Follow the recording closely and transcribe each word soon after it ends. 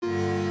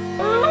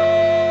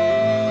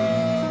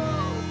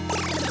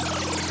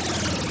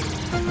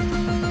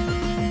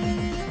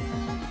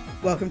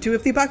Welcome to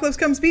If the Apocalypse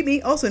Comes Beat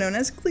Me, also known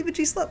as Cleavage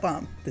Slut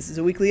Bomb. This is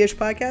a weekly-ish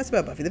podcast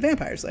about Buffy the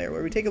Vampire Slayer,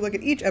 where we take a look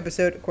at each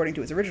episode according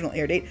to its original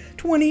air date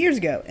 20 years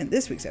ago, and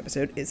this week's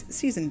episode is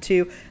Season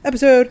 2,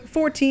 Episode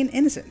 14,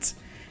 Innocence.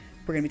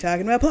 We're going to be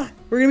talking about plot,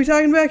 we're going to be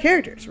talking about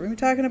characters, we're going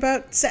to be talking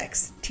about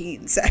sex,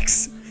 teen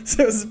sex.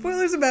 So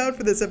spoilers abound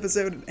for this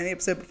episode and any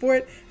episode before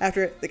it,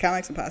 after it, the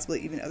comics, and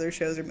possibly even other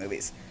shows or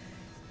movies.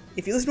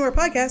 If you listen to our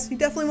podcast, you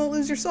definitely won't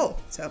lose your soul,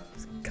 so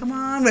come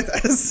on with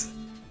us.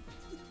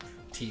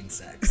 Teen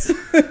sex.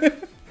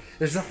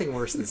 There's nothing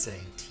worse than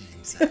saying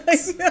teen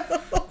sex. I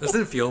know.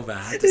 Doesn't it feel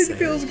bad to say? It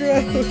feels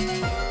gross.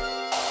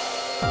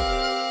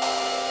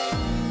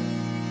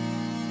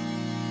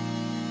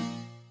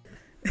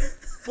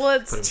 Well,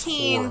 it's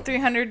teen,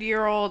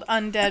 300-year-old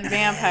undead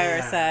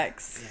vampire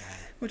sex. Yeah.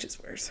 Which is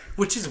worse.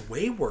 Which is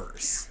way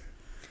worse.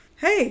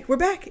 Hey, we're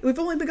back. We've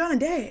only been gone a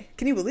day.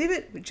 Can you believe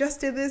it? We just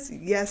did this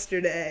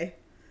yesterday.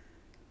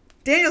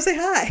 Daniel, say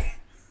hi.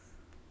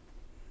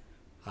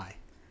 Hi.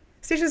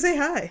 Stacia, say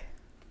hi.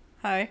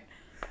 Hi.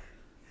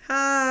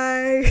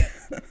 Hi.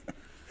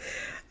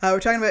 We're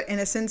talking about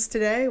Innocence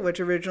today, which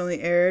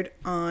originally aired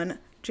on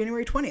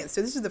January 20th.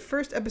 So this is the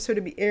first episode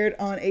to be aired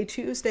on a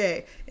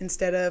Tuesday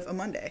instead of a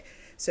Monday.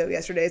 So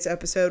yesterday's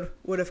episode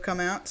would have come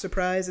out,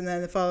 surprise, and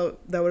then that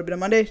would have been a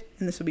Monday,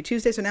 and this will be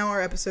Tuesday. So now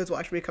our episodes will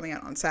actually be coming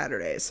out on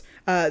Saturdays.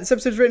 This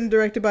episode is written and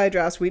directed by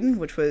Joss Whedon,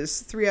 which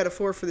was 3 out of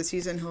 4 for the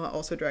season. He'll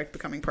also direct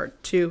Becoming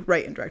Part 2,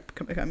 write and direct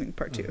Becoming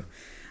Part 2.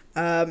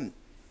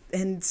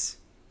 And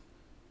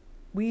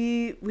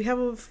we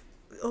have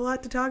a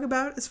lot to talk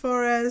about as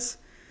far as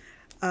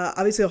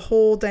obviously a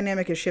whole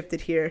dynamic has shifted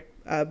here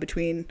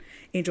between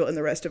Angel and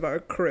the rest of our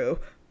crew.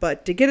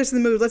 But to get us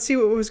in the mood, let's see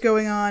what was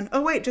going on.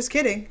 Oh wait, just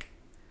kidding.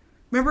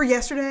 Remember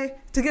yesterday?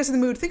 To get us in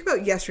the mood, think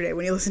about yesterday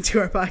when you listened to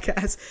our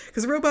podcast,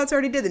 because the robots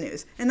already did the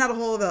news, and not a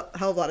hell of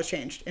a lot has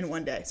changed in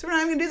one day. So we're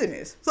not even going to do the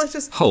news. So let's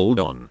just... Hold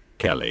on,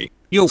 Kelly.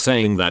 You're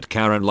saying that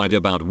Karen lied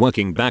about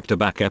working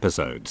back-to-back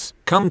episodes.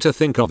 Come to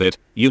think of it,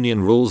 Union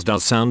Rules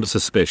does sound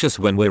suspicious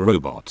when we're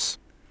robots.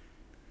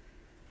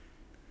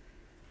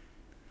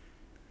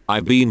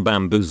 I've been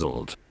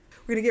bamboozled.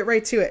 We're going to get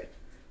right to it.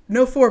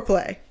 No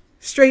foreplay.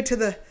 Straight to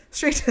the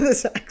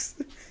sex.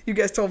 You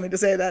guys told me to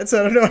say that, so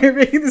I don't know why you're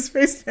making this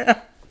face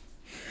now.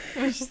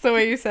 It's just the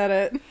way you said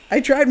it.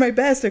 I tried my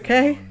best,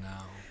 okay?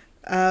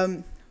 Oh,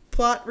 no.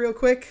 Plot real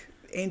quick.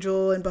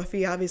 Angel and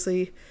Buffy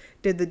obviously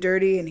did the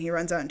dirty, and he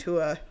runs out into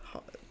a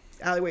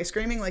alleyway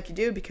screaming like you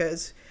do,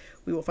 because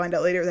we will find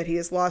out later that he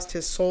has lost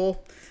his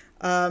soul.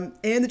 And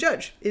the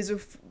judge is a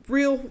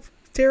real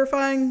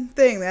terrifying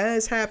thing that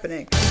is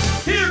happening.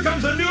 Here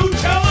comes a new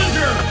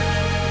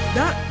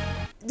challenger!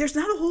 There's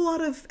not a whole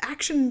lot of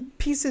action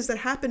pieces that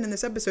happen in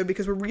this episode,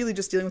 because we're really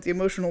just dealing with the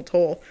emotional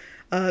toll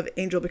of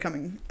Angel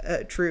becoming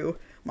a true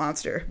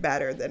monster,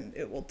 badder than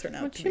it will turn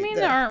out What to do you be. mean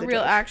there aren't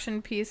real judge.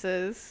 action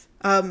pieces?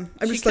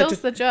 She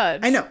kills the judge.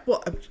 I know.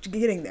 Well, I'm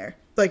getting there.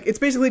 Like, it's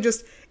basically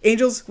just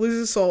Angels loses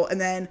his soul, and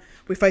then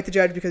we fight the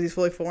judge because he's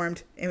fully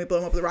formed, and we blow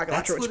him up with a rocket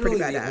launcher, which is pretty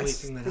literally the only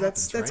badass. thing that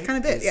That's happens, right?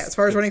 kind of it. Is Yeah, as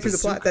far as the running through the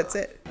plot, bazooka. that's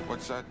it.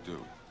 What's that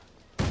do?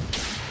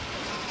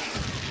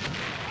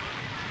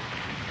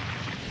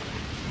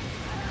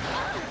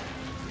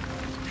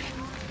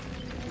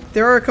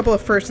 There are a couple of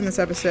firsts in this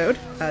episode.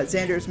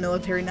 Xander's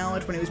military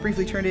knowledge when he was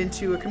briefly turned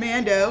into a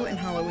commando in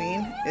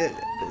Halloween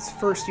is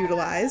first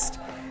utilized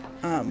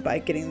by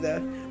getting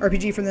the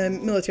RPG from the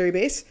military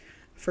base.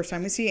 First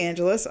time we see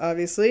Angelus,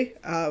 obviously.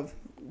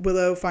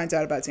 Willow finds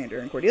out about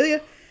Xander and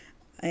Cordelia.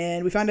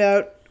 And we find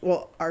out,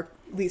 well, our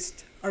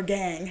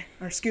gang,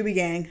 our Scooby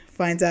gang,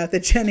 finds out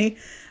that Jenny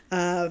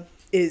knows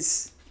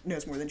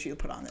more than she'll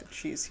put on, that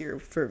she's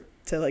here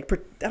to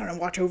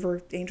watch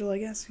over Angel, I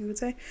guess you would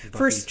say.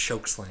 Buffy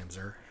choke slams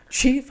her.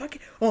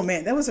 Oh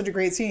man, that was such a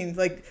great scene.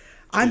 Like,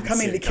 I'm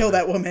coming to kill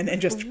that woman,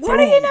 and just What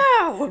do you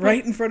know?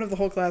 right in front of the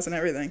whole class and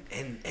everything.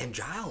 And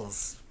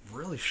Giles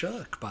really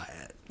shook by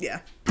it. Yeah.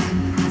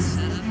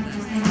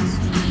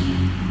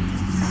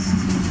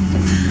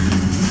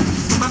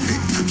 Buffy!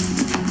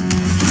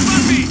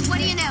 What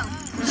do you know?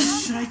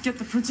 Should I get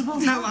the principal?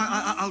 No,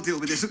 I'll deal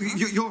with this.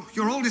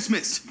 You're all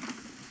dismissed.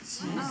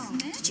 Oh,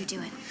 did you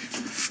do it?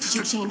 Did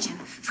you change him?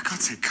 For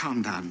God's sake,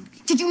 calm down.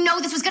 Did you know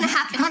this was going to You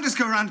happen? can't just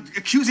go around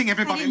accusing I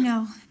everybody. didn't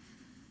know.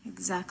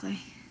 Exactly.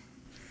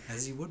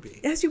 As you would be.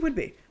 As you would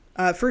be.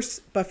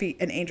 First, Buffy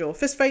and Angel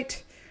fist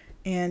fight,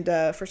 and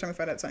first time we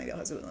find out Sunnydale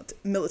has a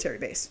military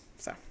base.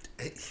 So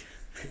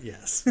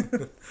Yes.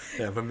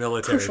 They have a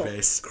military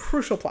base.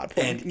 Crucial plot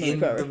point. And in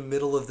the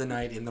middle of the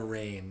night in the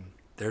rain,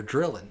 they're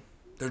drilling.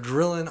 They're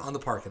drilling on the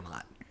parking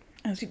lot.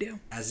 As you do.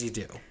 As you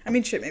do. I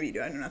mean, shit, maybe you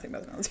do. I know nothing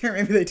about the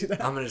military. Maybe they do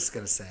that. I'm just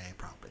going to say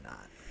probably not.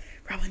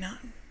 Probably not.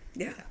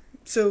 Yeah.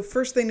 So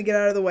first thing to get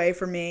out of the way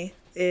for me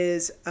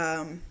is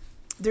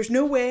there's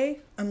no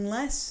way,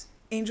 unless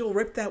Angel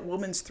ripped that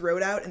woman's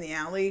throat out in the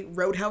alley,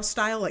 Roadhouse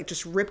style, like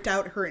just ripped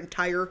out her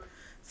entire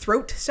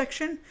throat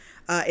section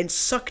and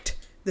sucked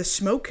the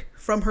smoke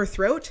from her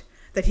throat,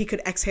 that he could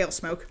exhale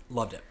smoke.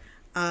 Loved it.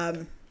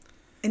 And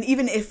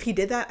even if he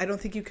did that, I don't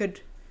think you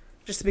could,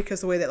 just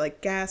because the way that like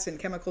gas and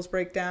chemicals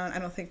break down, I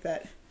don't think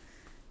that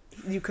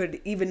you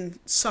could even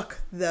suck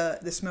the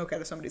smoke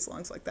out of somebody's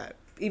lungs like that,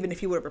 even if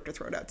he would have ripped her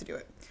throat out to do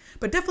it.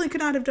 But definitely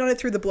could not have done it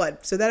through the blood.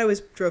 So that always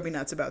drove me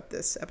nuts about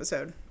this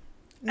episode.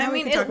 Now I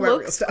we mean, can talk it about real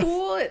looks stuff.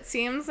 cool. It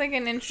seems like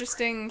an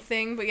interesting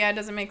thing, but yeah, it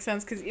doesn't make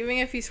sense because even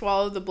if he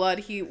swallowed the blood,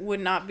 he would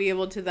not be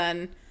able to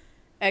then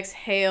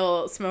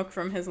exhale smoke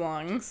from his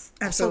lungs.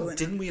 Absolutely. Also,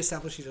 didn't we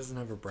establish he doesn't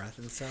have a breath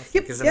and stuff?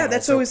 Yep. Like, isn't Yeah, that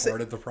that's also always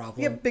part of the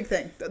problem? Yep, big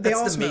thing. They That's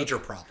all the smoke. major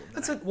problem.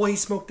 Well, he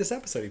smoked this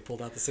episode. He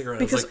pulled out the cigarette.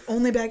 Because I was like,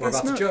 only bad we're guys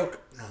about smoke. to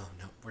joke.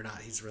 No, we're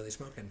not. He's really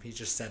smoking. He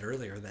just said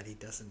earlier that he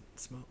doesn't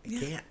smoke. He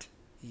can't.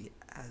 He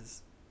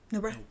has No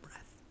breath.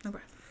 no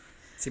breath.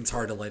 Seems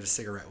hard to light a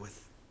cigarette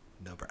with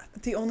no breath.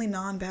 The only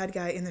non-bad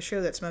guy in the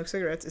show that smokes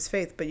cigarettes is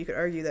Faith, but you could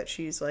argue that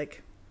she's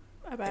like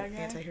A bad an guy.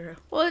 anti-hero.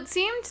 Well, it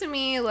seemed to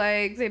me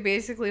like they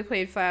basically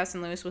played fast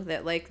and loose with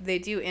it. Like, they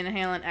do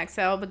inhale and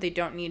exhale, but they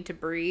don't need to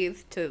breathe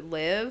to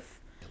live.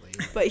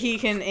 But he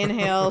can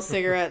inhale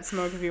cigarette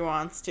smoke if he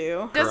wants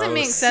to. Doesn't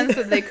make Gross. sense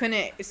that they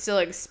couldn't still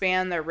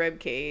expand their rib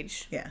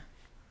cage.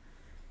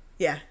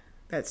 Yeah,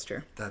 that's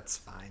true. That's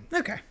fine.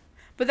 Okay.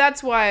 But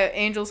that's why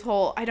Angel's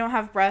whole "I don't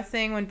have breath"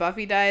 thing when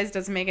Buffy dies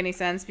doesn't make any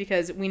sense,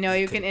 because we know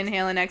you can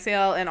inhale and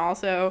exhale, and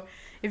also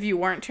if you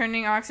weren't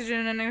turning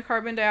oxygen into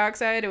carbon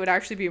dioxide, it would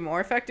actually be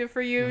more effective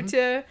for you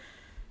to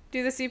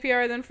do the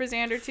CPR than for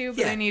Xander too. But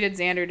Yeah. they needed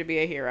Xander to be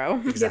a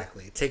hero.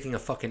 Exactly. Taking a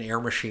fucking air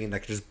machine that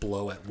could just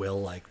blow at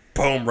will, like,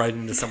 boom, right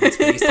into someone's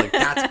face, like,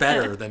 that's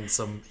better than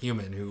some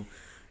human who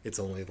it's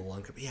only the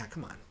lung. Yeah,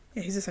 come on.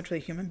 Yeah, he's essentially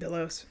human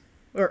Billows.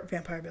 Or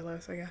vampire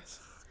Billows, I guess.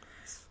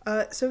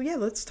 So yeah,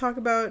 let's talk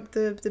about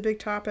the big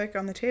topic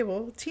on the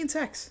table, teen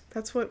sex.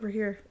 That's what we're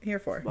here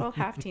for. Well,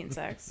 half teen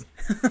sex,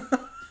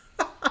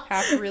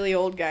 half really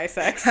old guy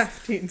sex.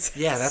 Half teen sex.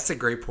 Yeah, that's a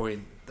great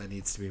point that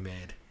needs to be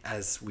made,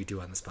 as we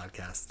do on this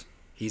podcast.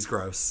 He's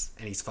gross,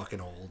 and he's fucking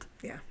old.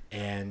 Yeah.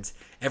 And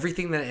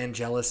everything that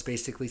Angelus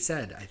basically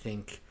said, I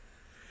think,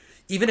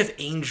 even if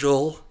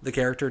Angel, the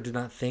character, did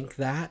not think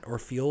that or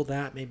feel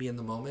that maybe in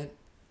the moment,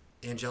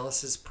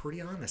 Angelus is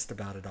pretty honest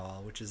about it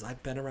all, which is,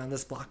 I've been around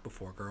this block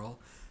before, girl.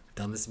 I've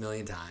done this a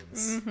million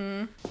times.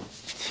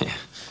 Yeah,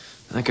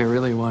 I think I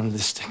really wanted to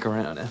stick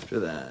around after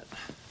that.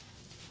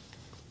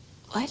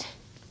 What?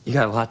 You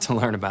got a lot to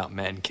learn about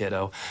men,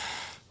 kiddo.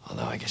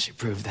 Although I guess you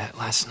proved that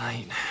last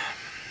night.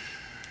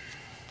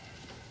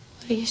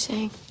 What are you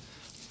saying?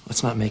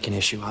 Let's not make an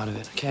issue out of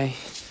it, okay? In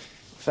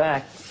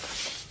fact,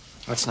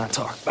 let's not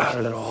talk about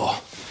it at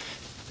all.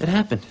 It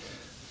happened.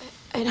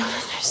 I don't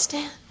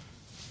understand.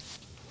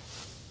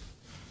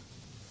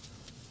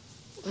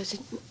 Was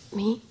it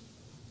me?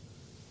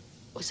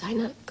 Was I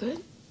not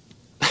good?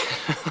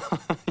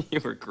 You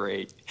were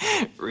great.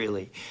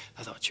 Really.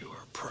 I thought you were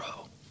a pro.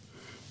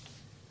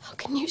 How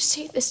can you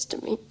say this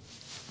to me?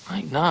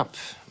 Lighten up.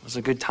 It was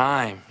a good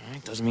time.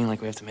 Right? Doesn't mean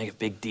like we have to make a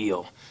big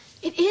deal.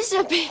 It is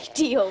a big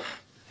deal.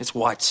 It's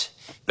what?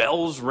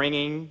 Bells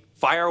ringing,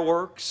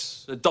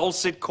 fireworks, a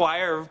dulcet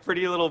choir of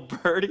pretty little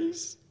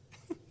birdies?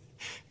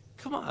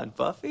 Come on,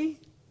 Buffy.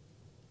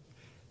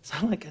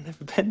 Sound like I've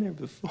never been there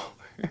before.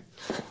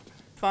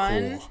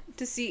 Fun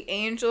to see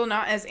Angel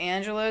not as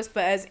Angelus,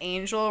 but as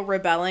Angel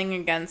rebelling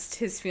against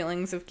his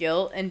feelings of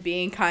guilt and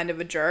being kind of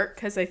a jerk,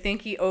 because I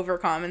think he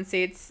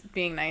overcompensates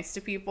being nice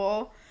to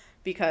people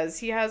because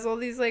he has all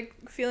these like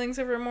feelings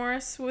of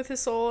remorse with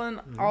his soul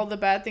and all the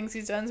bad things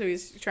he's done, so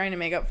he's trying to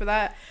make up for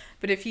that.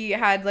 But if he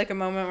had like a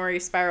moment where he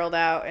spiraled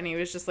out and he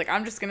was just like,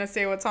 I'm just gonna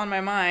say what's on my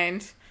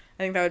mind,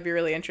 I think that would be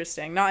really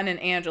interesting. Not in an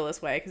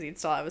Angelus way, because he'd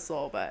still have a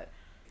soul, but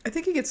I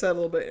think he gets that a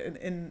little bit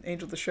in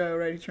Angel the Show,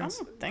 right? He turns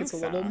don't think gets a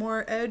so. little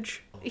more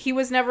edge. he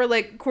was never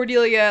like,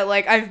 Cordelia,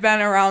 like, I've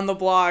been around the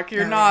block,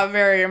 you're not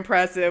very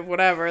impressive,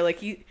 whatever. Like,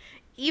 he,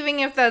 even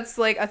if that's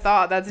like a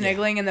thought that's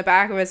niggling in the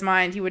back of his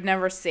mind, he would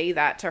never say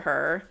that to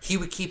her. He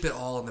would keep it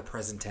all in the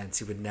present tense.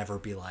 He would never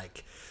be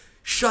like,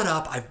 shut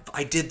up,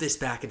 I did this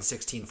back in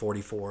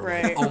 1644.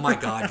 Right. Like, oh my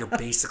God, you're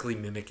basically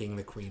mimicking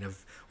the queen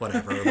of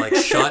whatever. Like,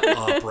 shut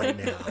up right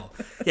now.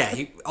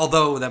 Yeah,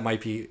 although that might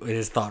be in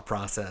his thought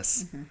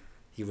process,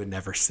 he would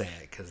never say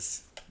it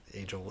because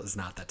Angel is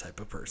not that type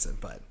of person.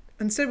 But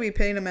instead, we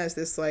paint him as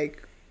this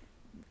like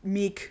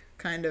meek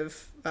kind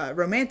of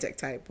romantic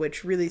type,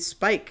 which really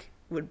Spike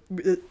would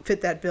fit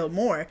that bill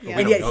more. Yeah.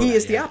 And We yet don't know he that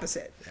is the yet.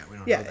 opposite. Yeah, we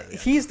don't know that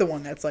yet. He's the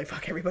one that's like,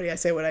 fuck everybody, I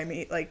say what I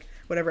mean, like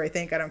whatever I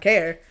think, I don't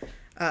care.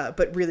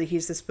 But really,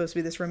 he's supposed to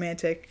be this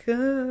romantic,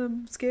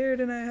 I'm scared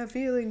and I have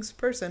feelings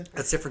person.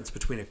 that's the difference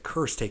between a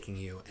curse taking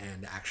you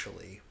and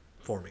actually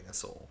forming a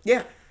soul.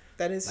 Yeah,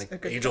 that is Like, a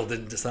good Angel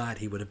didn't decide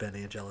he would have been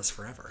Angelus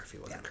forever if he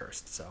wasn't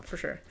cursed. So for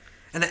sure.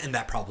 And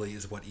that probably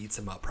is what eats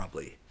him up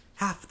probably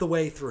half the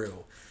way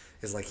through.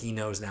 Is like he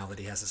knows now that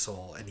he has a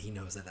soul and he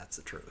knows that that's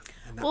the truth.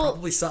 And that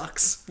probably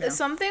sucks.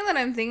 Something that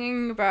I'm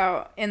thinking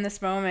about in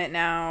this moment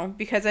now,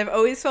 because I've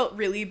always felt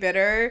really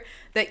bitter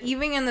that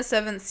even in the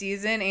 7th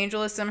season,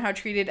 Angel is somehow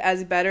treated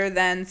as better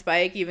than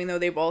Spike, even though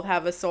they both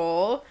have a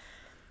soul.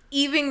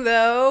 Even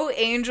though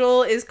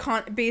Angel is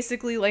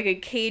basically like a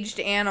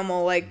caged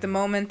animal, like the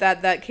moment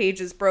that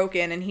cage is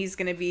broken and he's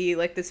going to be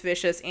like this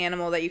vicious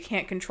animal that you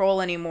can't control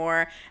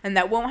anymore and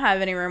that won't have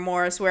any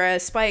remorse,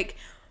 whereas Spike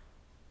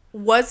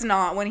was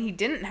not when he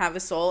didn't have a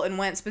soul and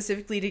went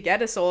specifically to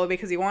get a soul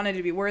because he wanted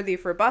to be worthy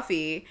for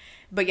Buffy,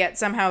 but yet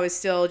somehow is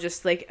still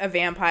just like a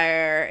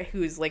vampire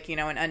who's like, you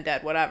know, an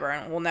undead, whatever,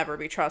 and will never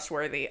be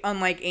trustworthy,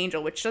 unlike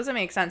Angel, which doesn't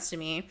make sense to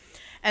me.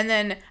 And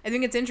then I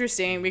think it's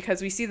interesting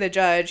because we see the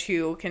judge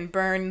who can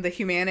burn the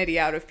humanity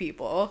out of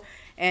people.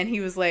 And he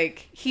was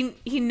like,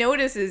 he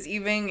notices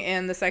even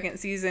in the second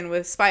season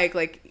with Spike,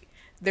 like,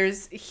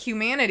 there's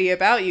humanity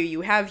about you.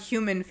 You have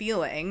human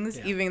feelings,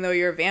 even though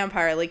you're a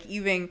vampire. Like,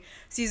 even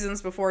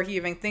seasons before he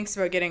even thinks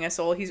about getting a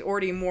soul, he's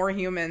already more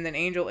human than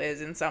Angel is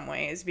in some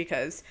ways,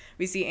 because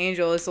we see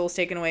Angel, his soul's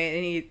taken away,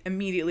 and he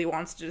immediately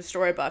wants to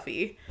destroy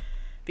Buffy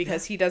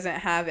because he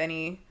doesn't have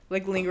any,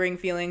 like, lingering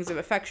feelings of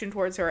affection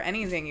towards her or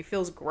anything. He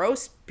feels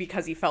gross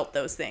because he felt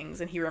those things,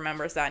 and he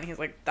remembers that, and he's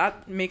like,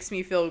 that makes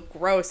me feel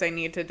gross. I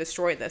need to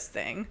destroy this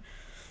thing.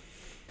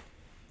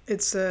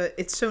 It's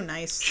so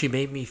nice. She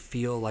made me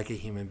feel like a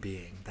human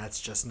being.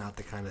 That's just not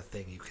the kind of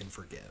thing you can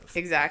forgive.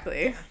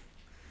 Exactly. Yeah.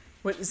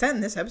 What is that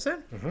in this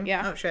episode? Mm-hmm.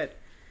 Yeah. Oh shit.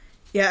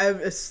 Yeah, I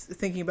was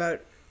thinking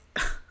about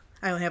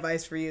I Only Have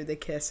Eyes for You. They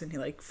kiss and he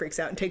like freaks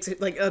out and takes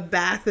like a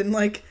bath and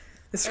like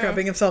is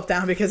scrubbing himself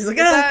down because he's like,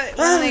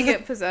 when they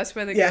get possessed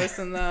by the ghost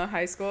in the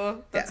high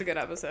school? That's a good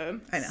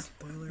episode. I know.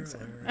 Spoiler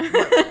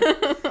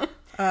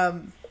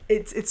alert.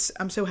 It's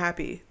I'm so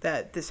happy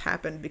that this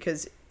happened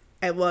because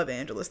I love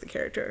Angelus, the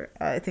character.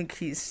 I think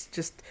he's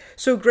just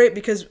so great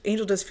because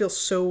Angel does feel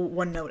so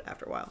one note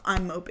after a while.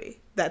 I'm Moby.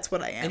 That's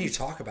what I am. And you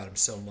talk about him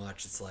so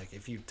much. It's like,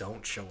 if you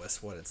don't show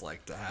us what it's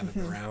like to have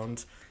him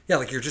around. Yeah,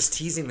 like you're just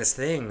teasing this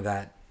thing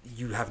that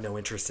you have no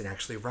interest in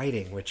actually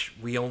writing, which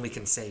we only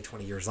can say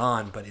 20 years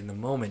on. But in the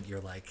moment, you're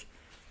like,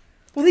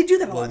 well, they do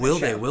that a lot. Well,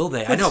 will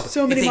they? I know, but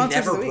so if many they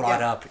monsters never of the week,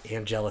 brought up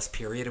Angelus,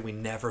 period, and we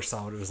never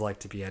saw what it was like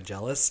to be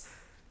Angelus,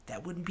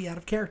 that wouldn't be out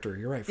of character.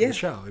 You're right, for the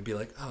show. It'd be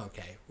like, oh,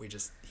 okay,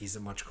 he's a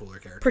much cooler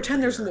character.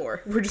 Pretend there's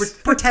lore. We're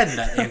just pretend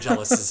that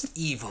Angelus is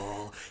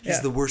evil. He's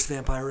the worst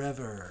vampire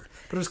ever.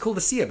 But it was cool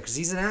to see him because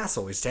he's an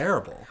asshole. He's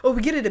terrible. Well,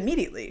 we get it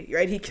immediately,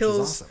 right? He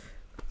kills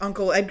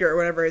Uncle Edgar, or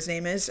whatever his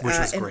name is, which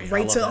was and great.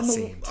 writes it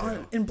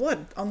in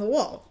blood on the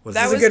wall. Was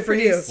it good for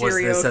you? Was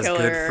this as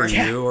good for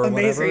you or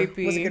amazing.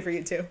 whatever? Was it good for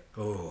you too?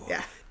 Oh.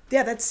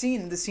 Yeah, that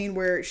scene, the scene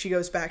where she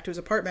goes back to his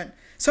apartment,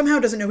 somehow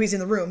doesn't know he's in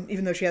the room,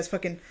 even though she has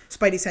fucking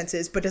spidey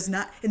senses, but does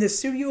not, in the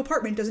studio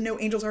apartment, doesn't know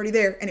Angel's already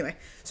there. Anyway,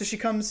 so she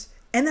comes,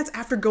 and that's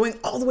after going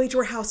all the way to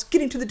her house,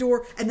 getting to the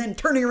door, and then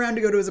turning around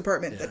to go to his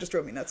apartment. That just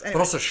drove me nuts. Anyway. But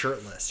also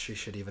shirtless. She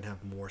should even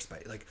have more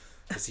spidey. Like,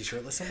 is he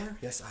shirtless somewhere?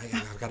 Yes,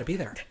 I've got to be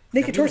there.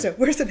 Naked torso.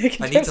 Where's the naked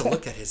torso? I need to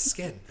look at his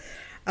skin.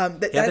 He had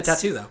the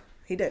tattoo, though.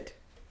 He did.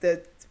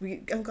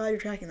 I'm glad you're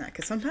tracking that,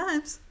 because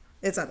sometimes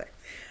it's not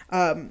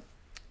there.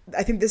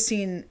 I think this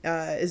scene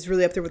is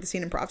really up there with the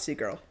scene in Prophecy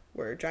Girl,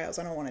 where Giles,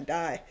 I don't want to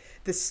die.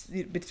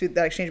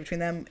 That exchange between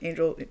them,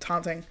 Angel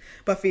taunting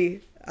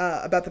Buffy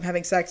about them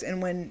having sex,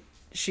 and when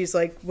she's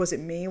like, was it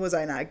me? Was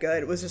I not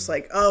good? It was just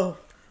like, oh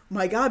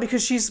my God,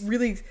 because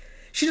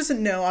she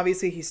doesn't know,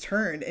 obviously, he's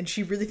turned, and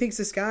she really thinks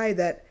this guy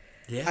that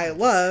I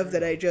love,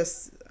 that I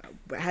just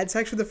had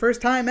sex for the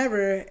first time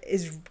ever,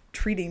 is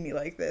treating me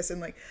like this. And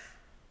like,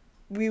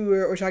 we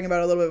were talking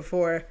about a little bit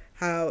before,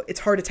 how it's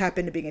hard to tap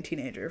into being a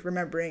teenager,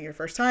 remembering your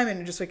first time,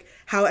 and just like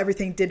how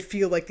everything did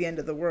feel like the end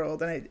of the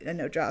world. And I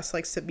know Joss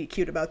likes to be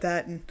cute about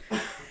that, and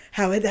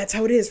how that's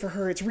how it is for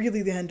her. It's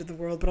really the end of the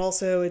world, but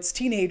also it's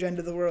teenage end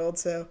of the world.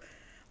 So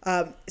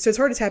it's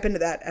hard to tap into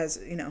that as,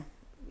 you know,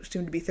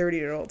 soon to be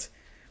 30-year-old.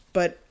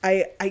 But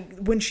I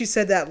when she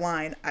said that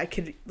line, I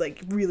could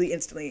like really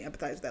instantly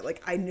empathize with that. Like,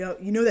 I know,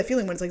 you know that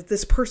feeling when it's like,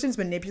 this person's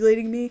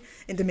manipulating me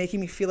into making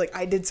me feel like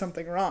I did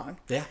something wrong.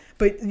 Yeah.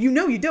 But you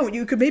don't.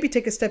 You could maybe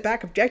take a step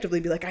back objectively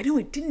and be like, I know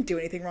I didn't do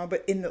anything wrong,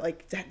 but in the,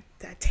 like that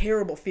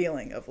terrible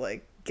feeling of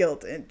like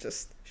guilt and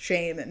just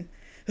shame and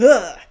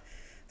ugh.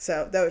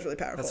 So that was really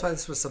powerful. That's why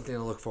this was something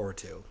to look forward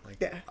to.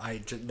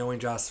 Like, knowing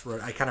Joss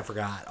wrote, I kind of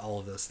forgot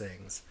all of those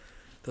things.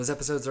 Those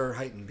episodes are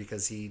heightened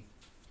because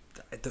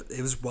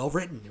it was well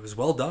written. It was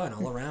well done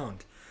all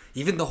around.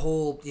 Even the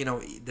whole, you know,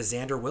 the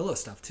Xander Willow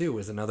stuff too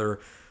is another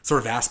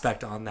sort of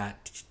aspect on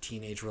that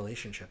teenage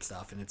relationship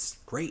stuff, and it's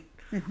great.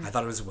 Mm-hmm. I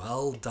thought it was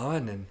well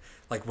done, and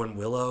like when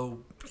Willow,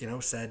 you know,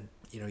 said,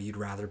 you know, you'd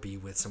rather be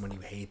with someone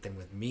you hate than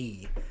with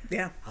me.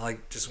 Yeah, I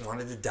like just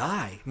wanted to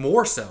die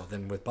more so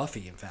than with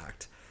Buffy, in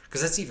fact,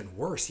 because that's even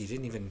worse. He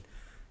didn't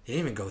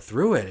even go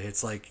through it.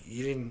 It's like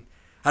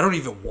I don't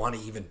even want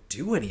to even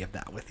do any of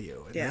that with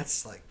you, and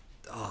that's like.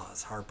 Oh,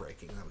 it's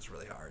heartbreaking. That was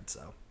really hard.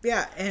 So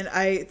yeah, and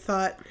I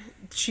thought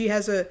she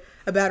has a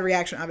bad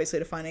reaction, obviously,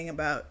 to finding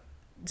about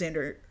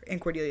Xander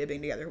and Cordelia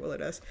being together. Willow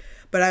does,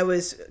 but I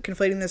was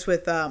conflating this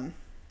with the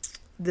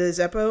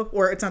Zeppo,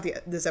 or it's not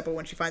the Zeppo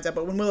when she finds out,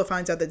 but when Willow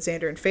finds out that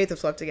Xander and Faith have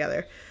slept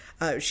together,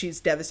 she's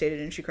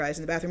devastated and she cries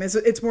in the bathroom.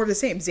 It's more of the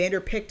same.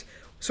 Xander picked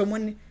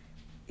someone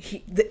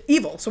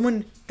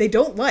someone they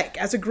don't like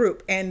as a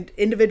group and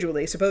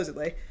individually,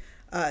 supposedly,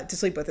 to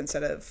sleep with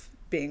instead of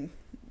being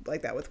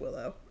like that with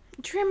Willow.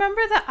 Do you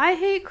remember the I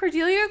Hate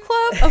Cordelia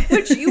Club, of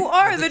which you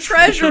are the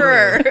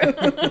treasurer?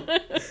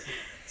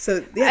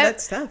 So, yeah,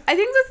 that's tough. I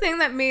think the thing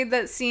that made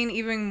that scene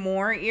even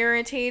more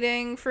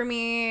irritating for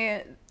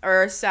me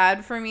or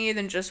sad for me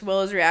than just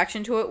Willow's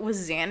reaction to it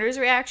was Xander's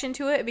reaction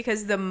to it,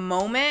 because the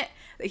moment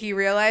that he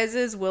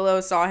realizes Willow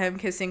saw him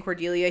kissing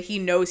Cordelia, he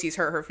knows he's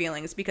hurt her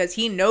feelings because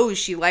he knows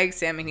she likes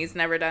him and he's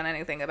never done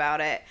anything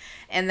about it.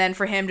 And then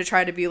for him to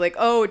try to be like,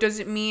 oh, it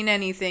doesn't mean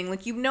anything.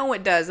 Like, you know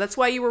it does. That's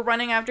why you were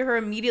running after her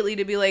immediately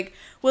to be like,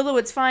 Willow,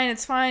 it's fine,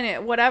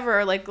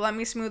 whatever. Like, let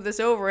me smooth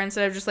this over,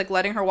 instead of just, like,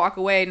 letting her walk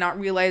away, not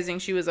realizing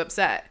she was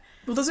upset.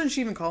 Well, doesn't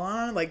she even call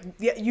on it? Like,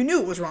 yeah, you knew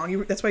it was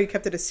wrong. That's why you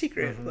kept it a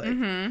secret.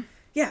 Like,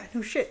 yeah,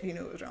 no shit, you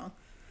knew it was wrong.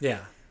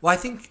 Yeah. Well, I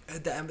think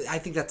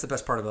that's the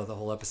best part about the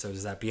whole episode,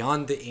 is that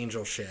beyond the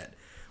Angel shit,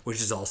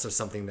 which is also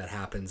something that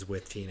happens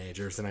with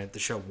teenagers, and the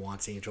show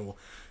wants Angel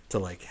to,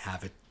 like,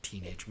 have a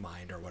teenage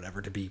mind or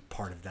whatever, to be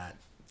part of that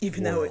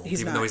even world, though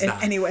he's even not. though he's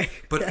not. Anyway.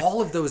 But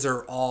all of those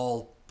are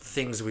all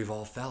things we've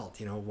all felt,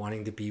 you know,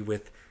 wanting to be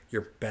with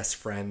your best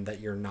friend that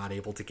you're not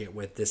able to get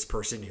with, this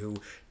person who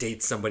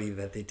dates somebody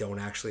that they don't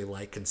actually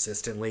like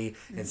consistently,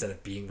 instead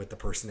of being with the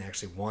person they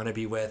actually want to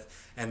be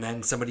with, and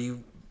then somebody,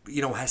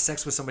 you know, has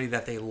sex with somebody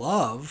that they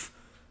love,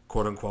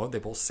 quote unquote. They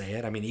both say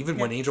it. I mean, even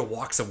when Angel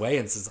walks away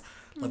and says,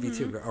 love you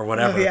too, or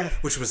whatever,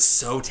 which was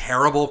so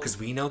terrible because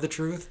we know the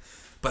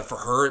truth, but for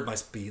her it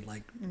must be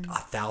like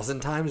 1,000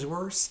 times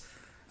worse.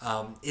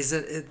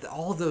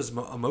 All of those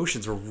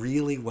emotions were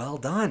really well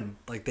done.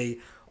 Like, they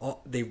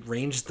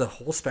ranged the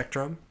whole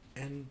spectrum,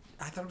 and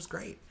I thought it was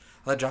great.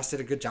 I thought Joss did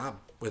a good job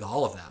with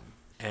all of them,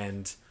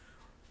 and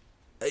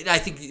I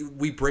think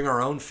we bring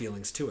our own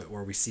feelings to it,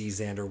 where we see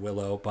Xander,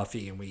 Willow,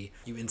 Buffy, and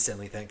you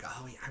instantly think,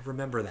 oh, I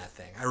remember that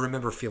thing. I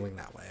remember feeling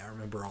that way. I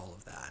remember all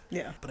of that.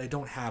 Yeah. But I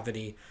don't have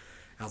any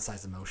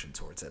outsized emotion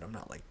towards it. I'm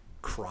not, like,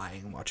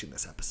 crying watching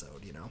this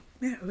episode, you know?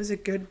 Yeah, it was a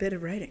good bit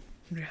of writing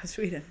from Joss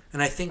Whedon.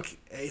 And I think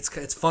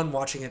it's fun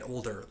watching it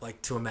older,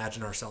 like, to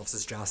imagine ourselves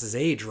as Joss's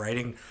age,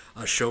 writing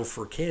a show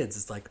for kids.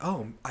 It's like,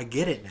 oh, I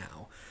get it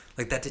now.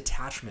 Like, that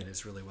detachment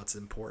is really what's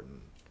important,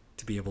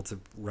 to be able to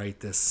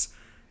write this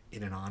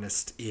in an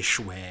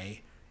honest-ish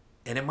way.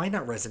 And it might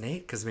not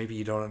resonate because maybe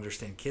you don't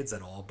understand kids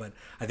at all, but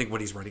I think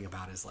what he's writing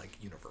about is, like,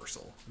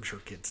 universal. I'm sure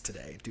kids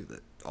today do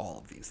all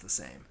of these the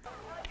same.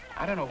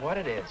 I don't know what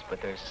it is,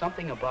 but there's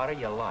something about her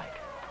you like.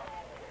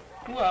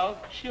 Well,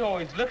 she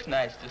always looks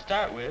nice to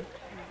start with.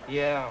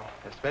 Yeah,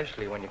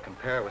 especially when you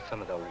compare her with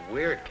some of the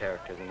weird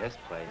characters in this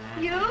place.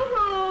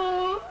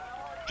 Yoo-hoo!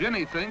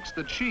 Jenny thinks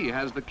that she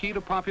has the key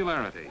to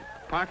popularity,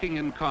 parking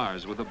in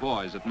cars with the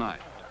boys at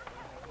night.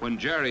 When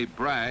Jerry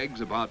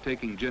brags about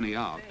taking Ginny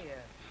out,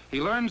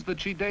 he learns that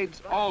she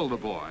dates all the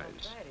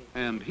boys,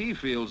 and he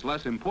feels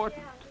less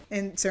important.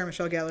 And Sarah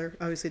Michelle Gellar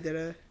obviously did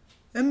an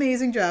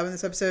amazing job in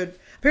this episode.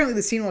 Apparently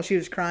the scene while she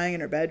was crying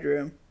in her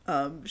bedroom,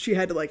 she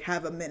had to, like,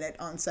 have a minute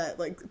on set,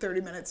 like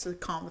 30 minutes to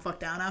calm the fuck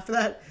down after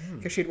that,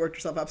 because she'd worked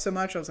herself up so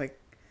much. I was like,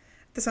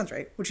 this sounds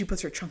right. When she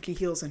puts her chunky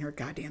heels in her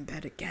goddamn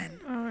bed again.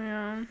 Oh,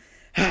 yeah.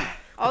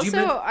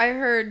 Also, I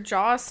heard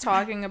Joss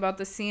talking about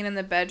the scene in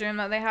the bedroom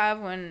that they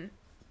have when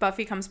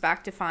Buffy comes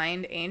back to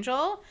find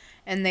Angel,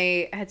 and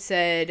they had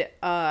said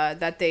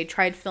that they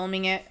tried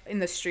filming it in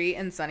the street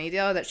in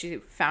Sunnydale, that she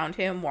found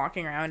him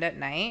walking around at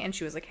night, and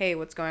she was like, hey,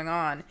 what's going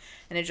on?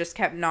 And it just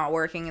kept not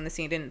working, and the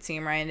scene didn't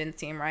seem right,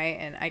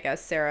 and I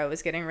guess Sarah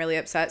was getting really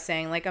upset,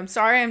 saying, like, I'm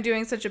sorry I'm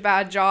doing such a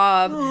bad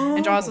job. Aww.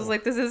 And Joss was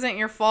like, this isn't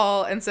your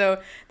fault. And so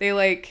they,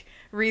 like,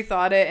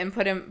 rethought it and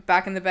put him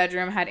back in the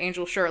bedroom, had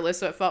Angel shirtless,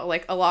 so it felt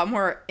like a lot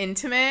more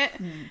intimate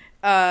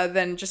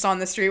than just on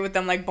the street with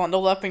them, like,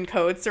 bundled up in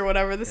coats or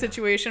whatever the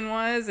situation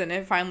was, and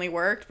it finally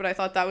worked. But I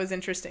thought that was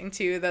interesting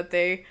too, that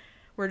they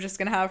were just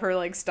gonna have her,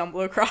 like,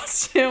 stumble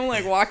across him,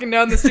 like, walking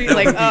down the street,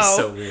 like, oh,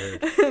 so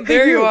weird.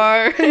 There you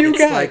are. It's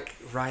like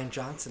Ryan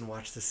Johnson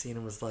watched the scene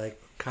and was like,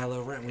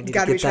 Kylo Ren, we need to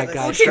get that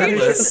guy Can you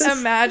just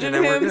imagine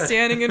him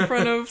standing in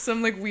front of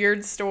some, like,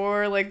 weird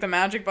store, like the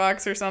Magic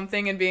Box or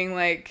something, and being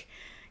like,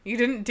 you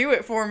didn't do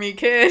it for me,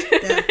 kid.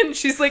 Yeah. And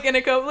she's, like, in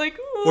a cup, like,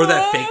 what?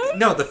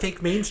 Or the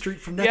fake Main Street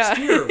from next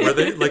year, where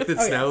they, like,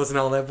 it snows and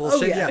all that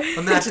bullshit. Yeah.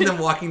 Imagine them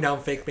walking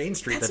down fake Main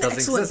Street. That doesn't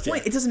exist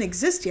yet. It doesn't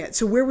exist yet.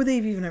 So where would they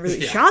have even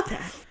really shot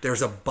that?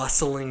 There's a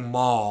bustling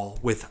mall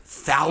with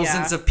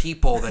thousands of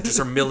people that just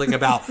are milling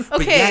about.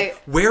 But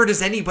yet, where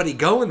does anybody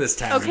go in this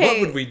town? Okay.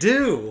 What would we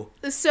do?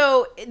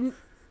 So,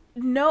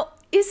 no,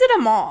 is it a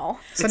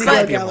mall?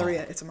 Sunnydale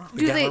Galleria. It's a mall.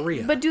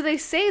 Do they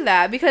say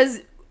that?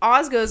 Because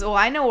Oz goes, oh,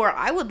 I know where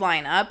I would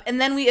line up. And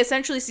then we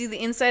essentially see the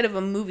inside of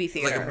a movie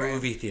theater. Like a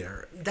movie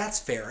theater. That's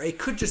fair. It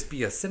could just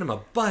be a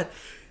cinema, but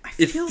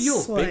it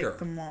feels like bigger.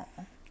 The mall.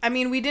 I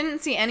mean, we didn't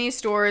see any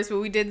stores, but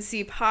we did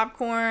see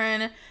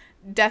popcorn,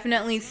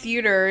 definitely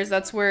theaters.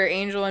 That's where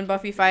Angel and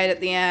Buffy fight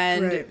at the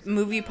end. Right.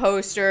 Movie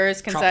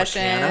posters,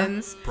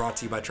 concessions. Tropicana, brought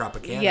to you by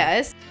Tropicana.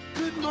 Yes.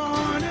 Good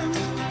morning.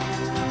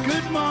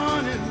 Good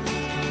morning.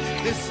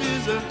 This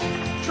is a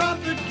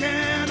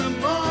Tropicana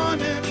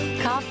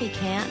morning. Coffee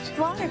can't,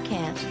 water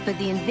can't, but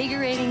the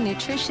invigorating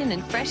nutrition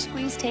and fresh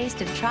squeezed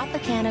taste of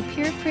Tropicana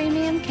Pure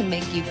Premium can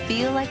make you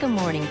feel like a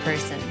morning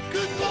person.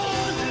 Good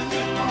morning,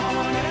 good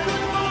morning,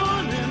 good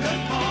morning,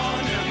 good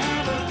morning.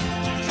 Have a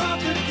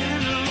Tropicana.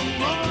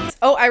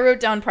 Oh, I wrote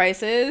down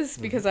prices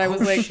because I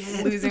was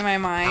losing my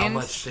mind. How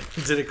much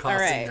did it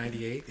cost in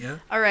 98? Yeah.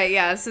 All right,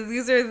 yeah. So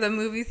these are the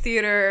movie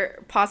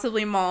theater,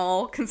 possibly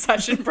mall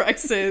concession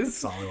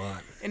prices. That's all I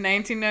want. In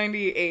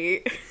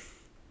 1998,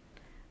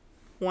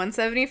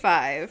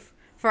 $1.75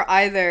 for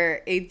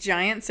either a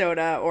giant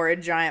soda or a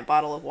giant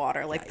bottle of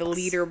water, like the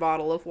liter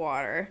bottle of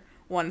water.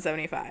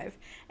 $1.75,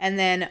 and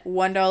then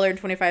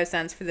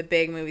 $1.25 for the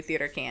big movie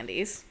theater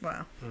candies.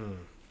 Wow.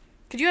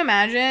 Could you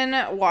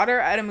imagine water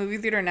at a movie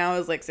theater now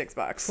is like $6?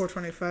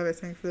 $4.25, I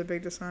think, for the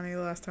big Dasani the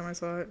last time I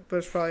saw it, but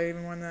it's probably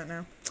even more than that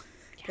now.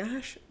 Yeah.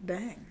 Gosh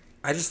dang.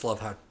 I just love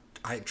how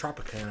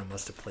Tropicana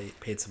must have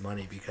paid some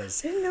money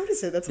because I didn't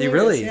notice it. That's they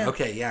hilarious. really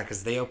okay, yeah,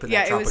 because they opened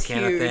that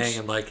Tropicana thing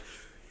and like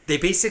they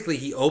basically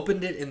he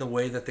opened it in the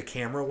way that the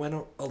camera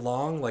went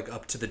along, like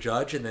up to the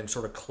judge, and then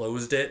sort of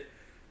closed it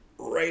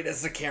right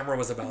as the camera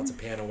was about to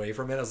pan away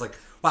from it. I was like,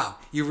 wow,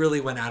 you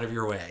really went out of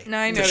your way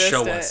to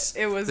show us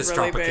it was this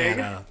really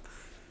Tropicana. Big.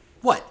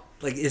 What?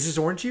 Like, is this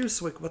orange juice?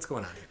 Like, what's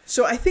going on here?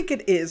 So I think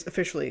it is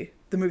officially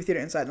the movie theater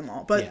inside the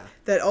mall. But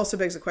that also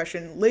begs the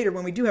question, later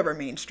when we do have our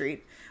main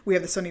street, we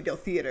have the Sunnydale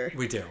Theater.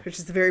 We do. Which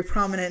is the very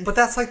prominent. But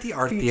that's like the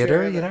art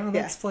theater, you know?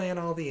 That's playing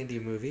all the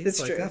indie movies.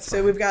 That's true.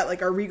 So we've got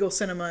like our Regal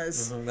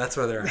Cinemas. Mm-hmm. That's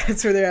where they're at.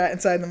 That's where they're at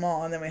inside the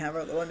mall. And then we have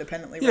our little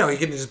independently. You know, you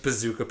can just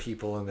bazooka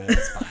people and then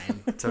it's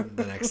fine to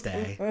the next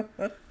day.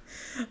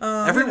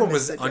 Everyone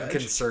was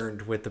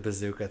unconcerned with the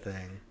bazooka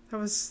thing. That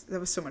was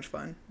so much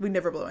fun. We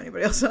never blow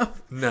anybody else up.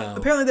 No.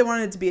 Apparently they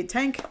wanted it to be a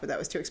tank, but that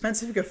was too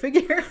expensive. Go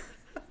figure.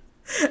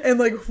 And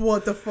like,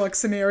 what the fuck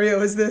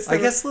scenario is this? I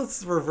guess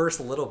let's reverse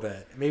a little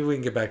bit. Maybe we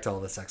can get back to all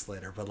the sex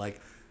later. But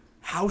like,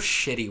 how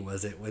shitty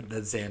was it when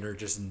Xander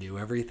just knew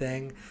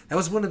everything? That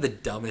was one of the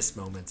dumbest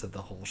moments of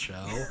the whole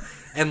show.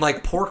 And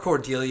like, poor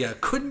Cordelia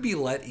couldn't be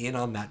let in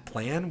on that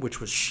plan,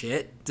 which was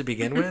shit to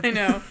begin with. I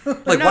know.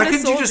 Like, why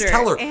couldn't you just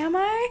tell her? Am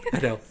I? I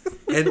know.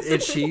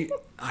 And she,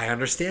 I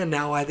understand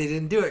now why they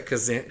didn't do it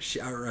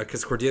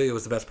because Cordelia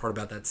was the best part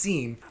about that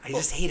scene. I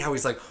just hate how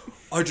he's like,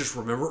 I just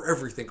remember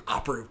everything,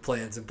 operative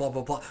plans and blah,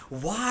 blah, blah.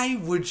 Why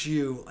would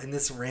you, in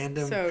this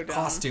random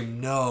costume,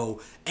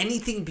 know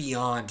anything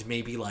beyond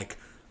maybe like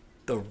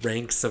the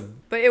ranks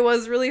of... But it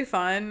was really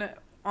fun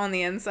on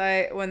the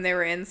inside when they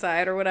were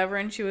inside or whatever,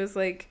 and she was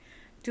like,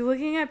 do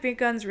looking at big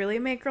guns really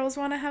make girls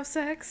want to have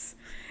sex?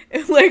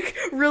 And like,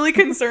 really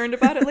concerned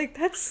about it. Like,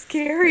 that's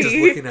scary. Just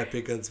looking at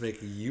big guns make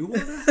you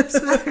want to have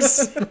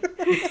sex?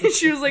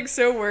 She was like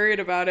so worried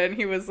about it, and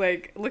he was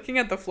like, looking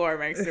at the floor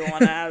makes you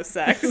want to have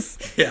sex.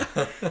 Yeah.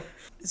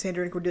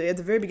 Xander and Cordelia, at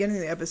the very beginning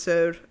of the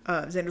episode,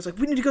 Xander's like,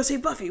 we need to go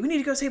save Buffy. We need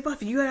to go save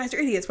Buffy. You guys are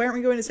idiots. Why aren't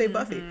we going to save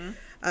Buffy?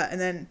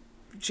 And then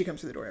she comes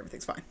through the door.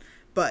 Everything's fine.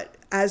 But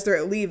as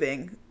they're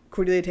leaving,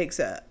 Cordelia takes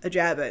a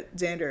jab at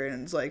Xander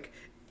and is like,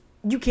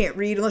 you can't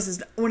read unless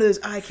it's one of those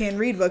I can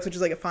read books, which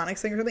is like a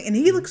phonics thing or something. And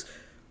he looks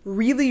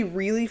really,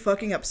 really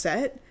fucking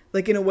upset,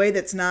 like in a way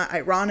that's not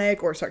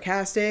ironic or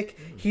sarcastic.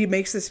 He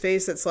makes this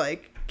face that's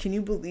like, can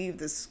you believe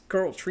this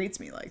girl treats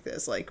me like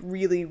this? Like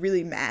really,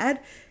 really mad.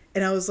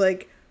 And I was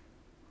like,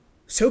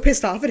 so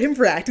pissed off at him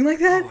for acting like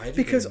that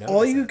because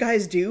all you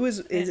guys do is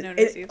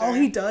all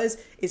he does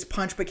is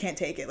punch but can't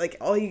take it.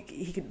 Like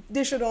he can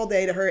dish it all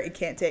day to her and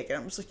can't take it.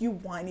 I'm just like, you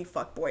whiny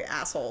fuckboy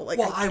asshole. Like,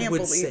 well, I can't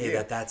would believe say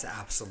you. that's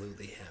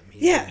absolutely him.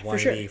 He's a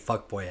whiny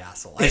fuckboy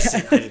asshole. I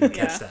didn't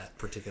catch that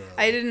particularly.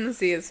 I didn't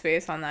see his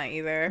face on that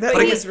either. That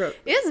but he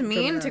is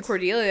mean to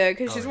Cordelia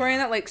because she's wearing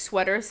that like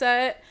sweater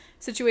set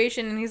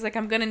situation, and he's like,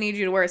 I'm gonna need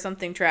you to wear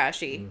something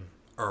trashy.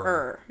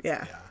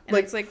 Yeah. And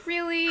it's like,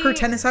 really? Her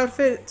tennis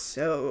outfit,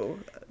 so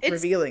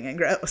revealing and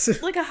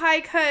gross. Like a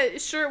high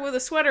cut shirt with a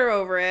sweater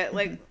over it.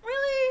 Like,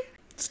 really?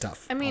 It's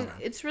tough. I mean,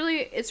 it's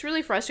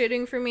really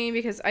frustrating for me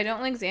because I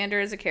don't like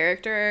Xander as a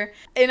character.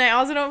 And I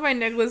also don't find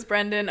Nicholas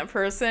Brendan, a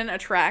person,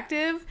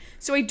 attractive.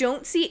 So I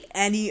don't see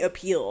any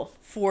appeal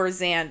for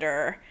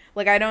Xander.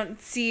 Like, I don't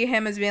see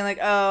him as being like,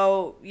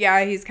 oh,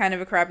 yeah, he's kind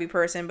of a crappy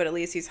person, but at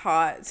least he's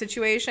hot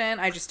situation.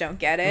 I just don't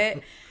get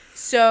it.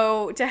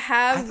 So to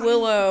have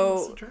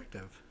Willow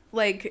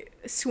like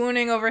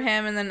swooning over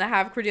him and then to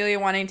have Cordelia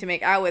wanting to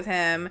make out with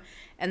him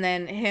and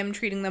then him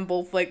treating them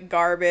both like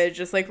garbage,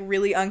 just like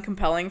really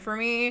uncompelling for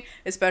me,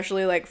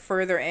 especially like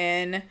further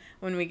in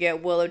when we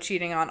get Willow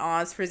cheating on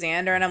Oz for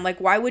Xander. And I'm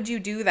like, why would you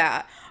do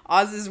that?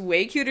 Oz is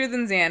way cuter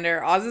than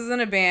Xander. Oz is in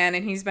a band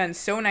and he's been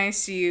so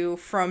nice to you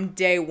from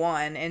day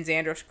one, and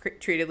Xander's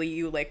treated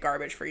you like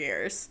garbage for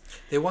years.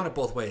 They want it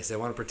both ways. They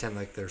want to pretend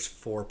like there's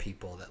 4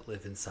 people that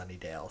live in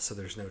Sunnydale, so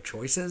there's no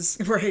choices.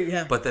 Right,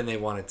 yeah. But then they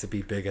want it to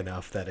be big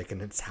enough that it can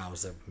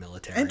house a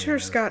military. Enter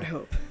Scott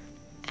Hope.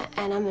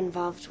 And I'm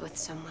involved with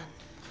someone.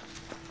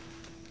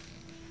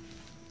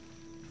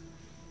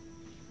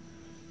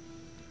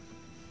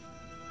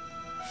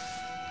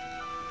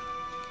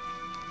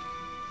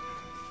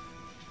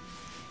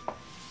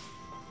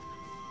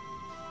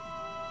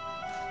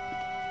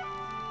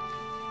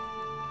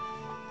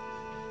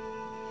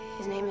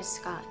 His name is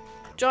Scott.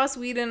 Joss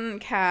Whedon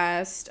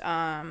cast,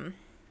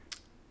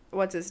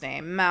 what's his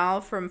name?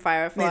 Mal from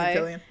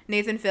Firefly.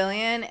 Nathan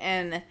Fillion.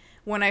 And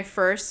when I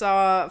first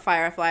saw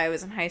Firefly, I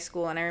was in high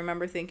school, and I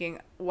remember thinking,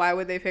 why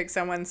would they pick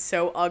someone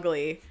so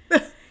ugly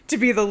to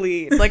be the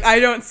lead? Like, I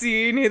don't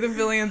see Nathan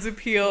Fillion's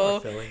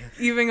appeal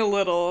even a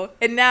little.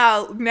 And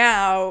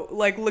now,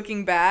 like,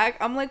 looking back,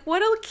 I'm like,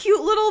 what a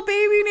cute little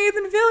baby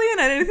Nathan Fillion.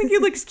 I didn't think he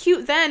looks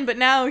cute then, but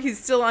now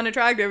he's still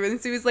unattractive, and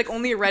so he's like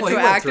only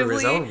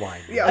retroactively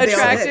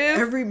attractive.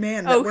 Every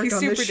man that worked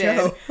on this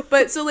show.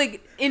 But so,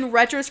 like, in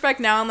retrospect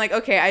now, I'm like,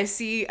 okay, I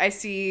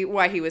see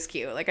why he was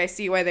cute. Like, I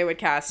see why they would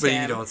cast him.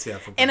 But you don't see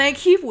that from And I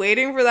keep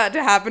waiting for that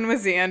to happen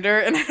with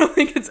Xander, and I don't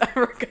think it's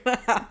ever gonna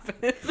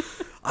happen.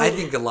 I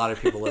think a lot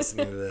of people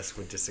listening to this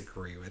would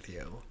disagree with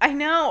you. I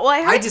know. Well,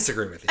 I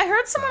disagree with you. I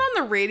heard someone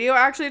on the radio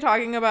actually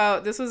talking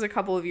about, this was a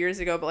couple of years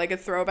ago, but like a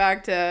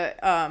throwback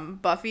to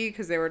Buffy,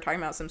 because they were talking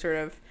about some sort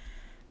of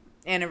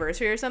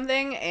anniversary or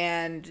something,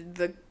 and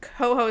the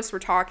co-hosts were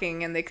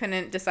talking, and they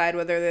couldn't decide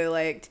whether they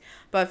liked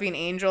Buffy and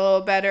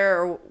Angel better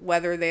or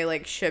whether they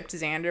like shipped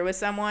Xander with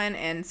someone,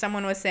 and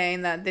someone was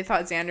saying that they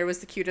thought Xander was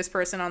the cutest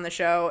person on the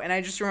show, and I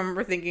just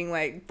remember thinking,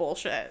 like,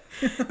 bullshit.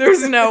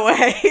 There's no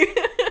way.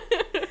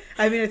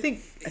 I mean, I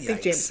think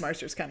James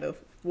Marsters kind of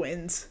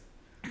wins.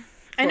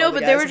 I know,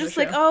 but they were just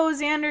like, oh,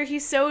 Xander,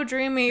 he's so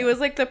dreamy. He was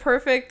like the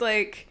perfect,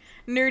 like,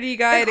 nerdy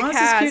guy to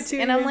cast.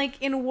 And I'm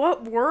like, in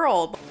what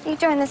world? You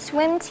joined the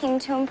swim team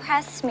to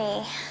impress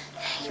me.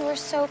 You were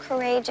so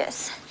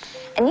courageous.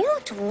 And you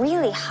looked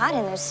really hot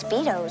in those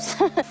Speedos.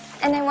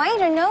 And I want you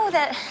to know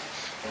that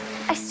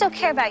I still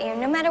care about you,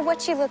 no matter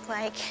what you look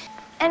like.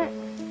 And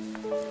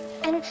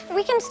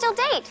we can still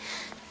date.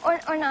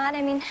 Or not,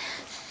 I mean...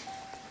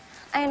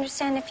 I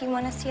understand if you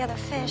want to see other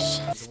fish.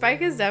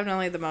 Spike is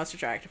definitely the most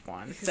attractive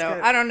one.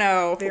 So I don't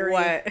know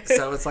what.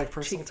 So it's like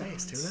personal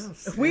taste. Who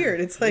knows?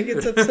 Weird. It's like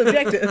it's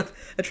subjective.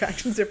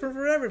 Attraction's different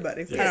for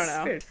everybody. Yes. I don't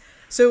know. Weird.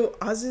 So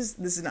Oz's,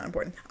 this is not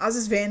important.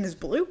 Oz's van is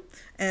blue,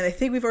 and I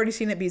think we've already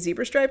seen it be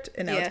zebra striped,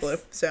 and now it's blue.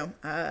 So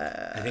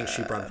I think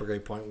she brought up a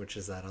great point, which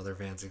is that other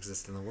vans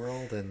exist in the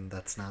world, and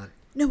that's not.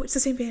 No, it's the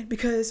same van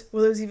because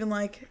Willow's even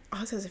like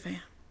Oz has a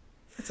van.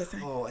 That's a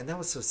thing. Oh, and that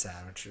was so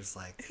sad when she was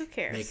like, who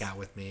cares? Make out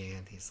with me,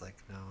 and he's like,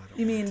 no, I don't.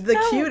 You mean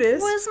the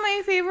cutest? Was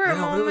my favorite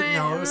moment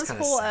in this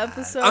whole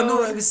episode. Oh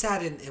no, it was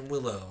sad in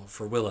Willow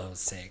for Willow's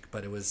sake,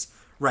 but it was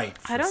right.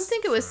 I don't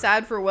think it was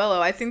sad for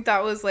Willow. I think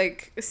that was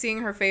like seeing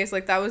her face.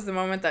 Like that was the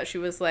moment that she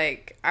was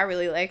like, I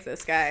really like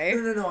this guy.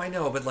 No, I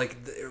know, but like,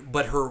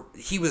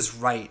 he was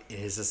right in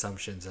his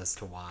assumptions as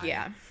to why.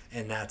 Yeah.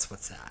 And that's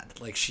what's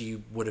sad. Like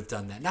she would have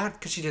done that not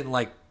because she didn't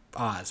like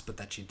Oz, but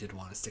that she did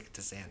want to stick it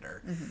to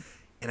Xander. Mm-hmm.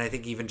 And I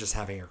think even just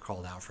having her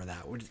called out for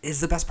that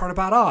is the best part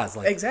about Oz.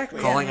 Like, exactly.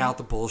 Calling out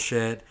the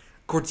bullshit.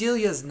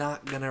 Cordelia's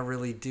not going to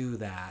really do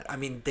that. I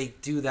mean, they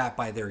do that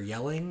by their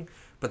yelling,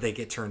 but they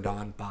get turned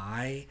on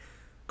by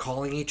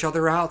calling each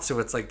other out. So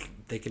it's like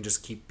they can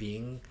just keep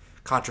being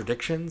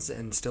contradictions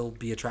and still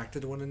be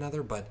attracted to one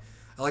another. But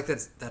I like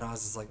that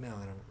Oz is like, no,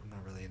 I'm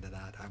not really into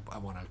that. I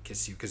want to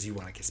kiss you because you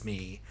want to kiss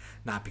me,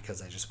 not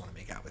because I just want to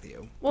make out with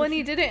you. Well, and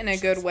he did it in a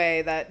good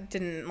way that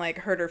didn't like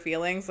hurt her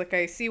feelings. Like,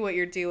 I see what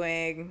you're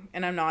doing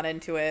and I'm not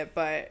into it,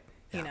 but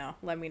you know,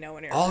 let me know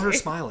when you're all her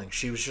smiling.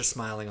 She was just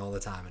smiling all the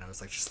time, and I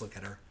was like, just look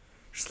at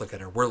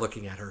her. We're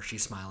looking at her.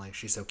 She's smiling.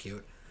 She's so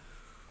cute.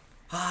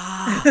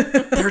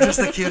 They're just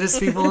the cutest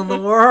people in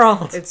the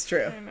world. It's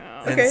true. I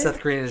know. And Seth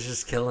Green is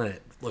just killing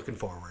it. Looking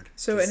forward.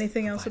 So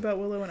anything else about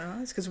Willow and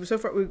Oz? Because so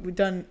far we've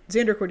done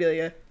Xander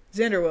Cordelia,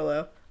 Xander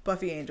Willow,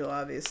 Buffy Angel,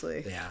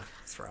 obviously. Yeah,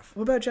 it's rough.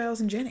 What about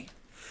Giles and Jenny?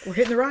 We're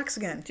hitting the rocks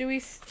again. Do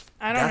we?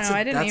 I don't know.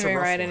 I didn't even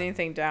write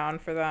anything down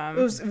for them.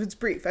 It was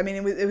brief. I mean,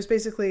 it was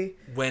basically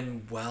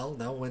when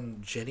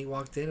Jenny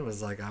walked in, it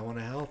was like, I want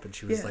to help, and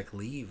she was like,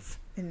 leave.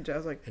 And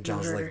Giles like,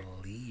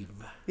 leave.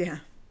 Yeah,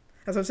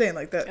 that's what I'm saying.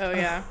 Like that. Oh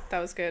yeah, that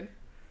was good.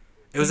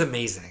 It was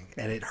amazing,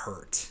 and it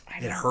hurt.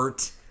 It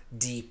hurt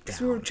deep down.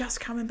 We were just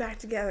coming back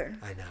together.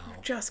 I know.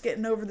 We're just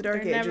getting over the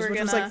dark ages, which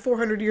was like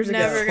 400 years ago.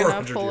 Never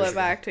gonna pull it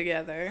back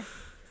together.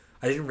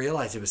 I didn't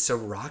realize it was so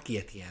rocky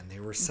at the end. They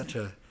were such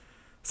a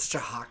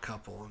hot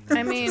couple.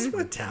 And just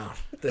went down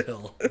the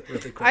hill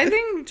really quick. I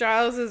think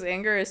Giles'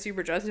 anger is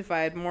super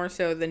justified, more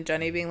so than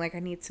Jenny being like, I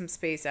need some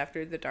space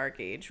after the dark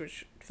age,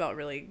 which felt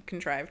really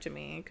contrived to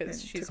me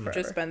because she's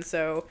just been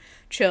so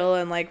chill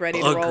and like ready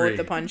to roll with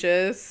the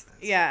punches.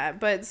 Yeah,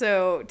 but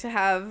so to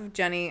have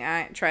Jenny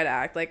try to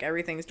act like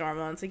everything's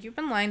normal, it's like, you've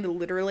been lying to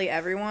literally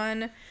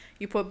everyone.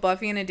 You put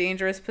Buffy in a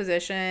dangerous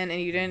position,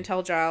 and you didn't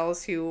tell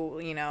Giles,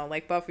 who, you know,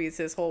 like, Buffy's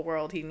his whole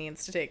world. He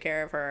needs to take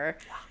care of her.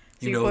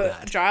 So you put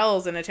that.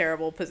 Giles in a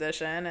terrible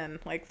position, and,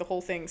 like, the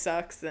whole thing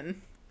sucks.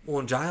 And well,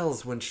 and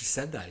Giles, when she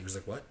said that, he was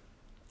like, what?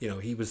 You know,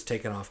 he was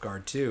taken off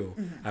guard, too,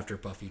 after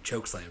Buffy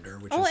chokeslammed her,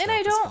 which is dope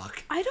as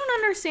fuck. I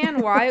don't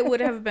understand why it would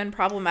have been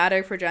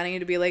problematic for Jenny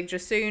to be like,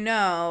 just so you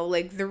know,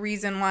 like, the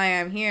reason why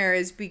I'm here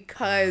is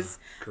because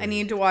I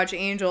need to watch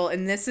Angel,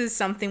 and this is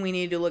something we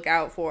need to look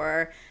out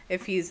for.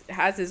 If he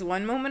has his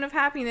one moment of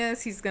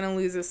happiness, he's going to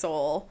lose his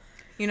soul.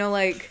 You know,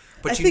 like...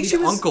 But you need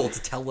Uncle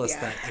to tell us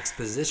that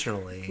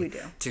expositionally. We do.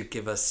 To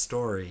give us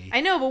story.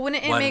 I know, but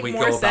wouldn't it make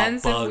more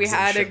sense if we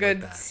had a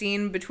good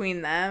scene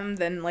between them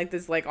than like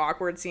this like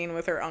awkward scene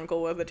with her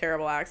uncle with a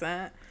terrible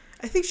accent?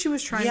 I think she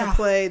was trying to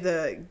play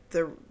the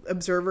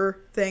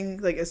observer thing,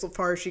 like as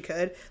far as she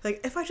could. Like,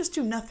 if I just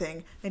do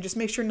nothing and just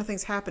make sure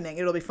nothing's happening,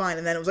 it'll be fine.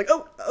 And then it was like,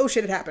 oh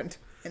shit, it happened,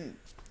 and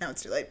now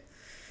it's too late.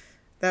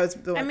 That was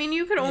the one. I mean,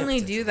 you could only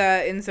do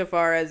that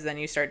insofar as then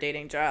you start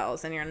dating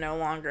Giles, and you're no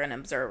longer an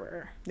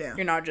observer. Yeah,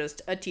 you're not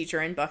just a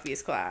teacher in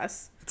Buffy's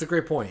class. It's a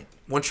great point.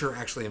 Once you're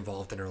actually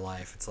involved in her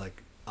life, it's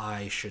like,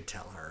 I should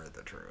tell her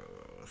the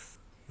truth.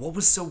 What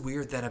was so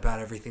weird then about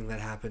everything that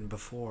happened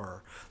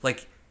before?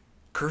 Like,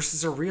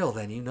 curses are real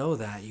then. You know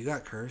that. You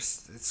got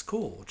cursed. It's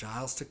cool.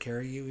 Giles took care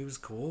of you. He was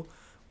cool.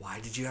 Why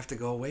did you have to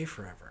go away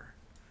forever?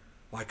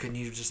 Why couldn't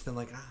you have just been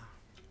like,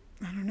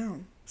 I don't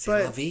know.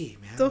 C'est la vie,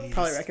 man. They'll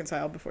probably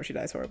reconcile before she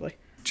dies horribly.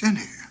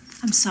 Jenny.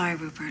 I'm sorry,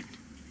 Rupert.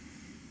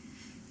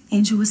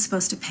 Angel was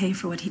supposed to pay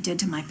for what he did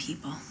to my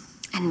people.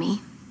 And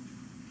me?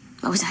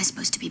 What was I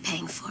supposed to be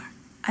paying for?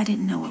 I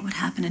didn't know what would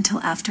happen until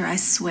after. I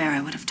swear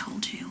I would have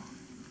told you.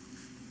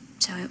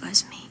 So it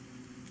was me.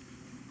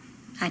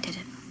 I did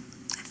it.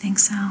 I think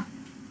so.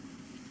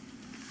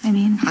 I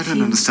mean... I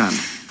don't understand.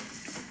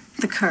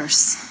 The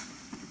curse.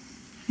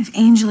 If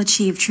Angel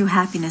achieved true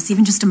happiness,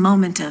 even just a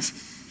moment of...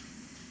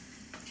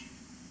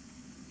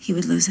 he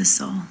would lose his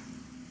soul.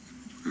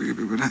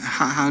 But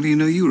how do you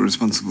know you were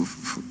responsible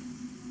for...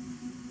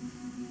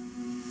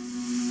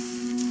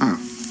 Oh.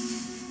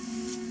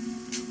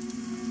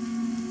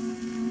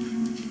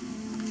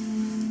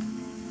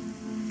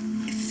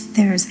 If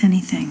there's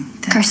anything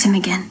that... Curse him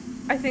again.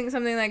 I think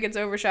something that gets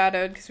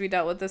overshadowed, because we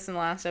dealt with this in the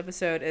last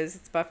episode, is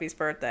it's Buffy's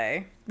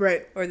birthday.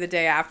 Right. Or the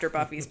day after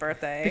Buffy's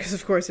birthday. Because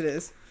of course it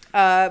is.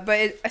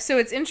 So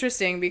it's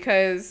interesting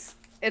because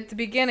at the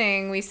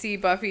beginning we see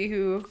Buffy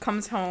who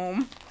comes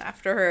home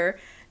after her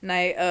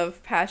night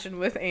of passion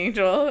with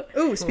Angel.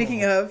 Ooh,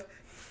 speaking of,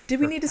 did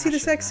we need to see the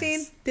sex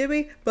scene? Did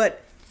we?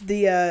 But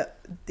the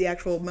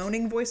actual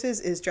moaning voices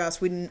is Joss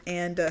Whedon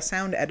and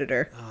sound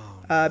editor.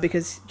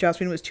 Because Joss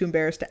Whedon was too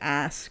embarrassed to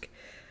ask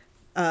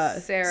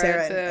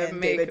Sarah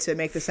and David to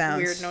make the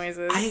sounds. Weird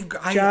noises.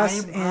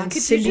 Joss and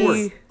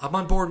Cindy. I'm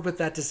on board with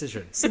that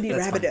decision. Cindy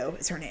That's Rabideau fine.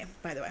 is her name,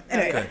 by the way.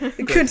 Anyway,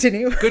 Good.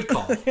 Continue. Good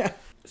call. Yeah.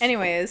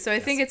 Anyways, so I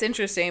think it's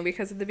interesting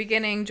because at the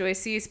beginning Joy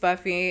sees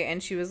Buffy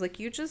and she was like,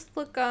 "You just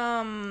look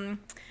and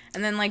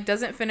then like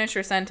doesn't finish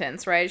her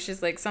sentence, right?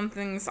 She's like,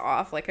 "Something's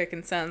off. Like I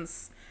can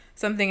sense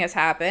something has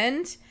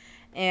happened."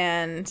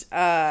 And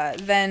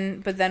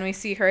then we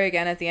see her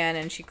again at the end,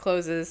 and she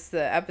closes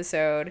the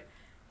episode.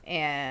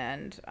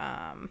 And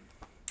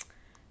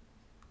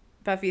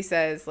Buffy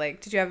says,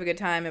 like, "Did you have a good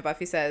time?" And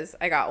Buffy says,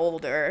 "I got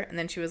older." And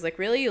then she was like,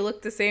 "Really? You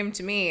look the same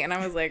to me." And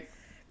I was like,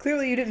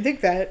 clearly you didn't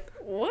think that.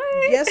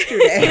 What?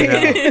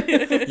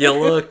 Yesterday. You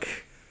look...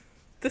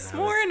 This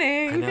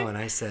morning. I know, and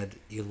I said,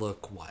 you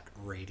look, what,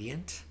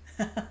 radiant?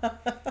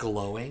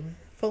 Glowing?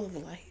 Full of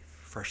life.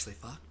 Freshly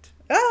fucked?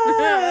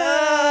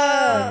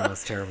 Ah!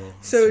 That's terrible.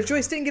 So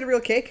Joyce didn't get a real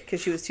cake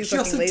because she was too fucking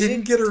lazy. She also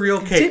didn't get a real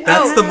cake.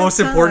 That's the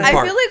most important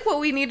part. I feel like what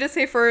we need to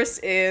say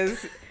first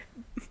is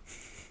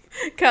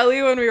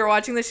Kelly, when we were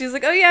watching this, she's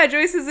like, "Oh yeah,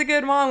 Joyce is a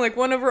good mom." Like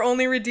one of her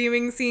only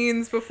redeeming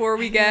scenes before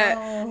we get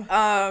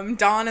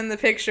Dawn in the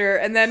picture,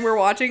 and then we're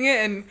watching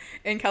it,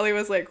 and Kelly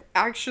was like,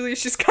 "Actually,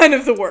 she's kind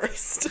of the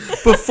worst."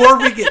 Before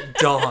we get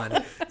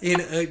Dawn in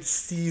a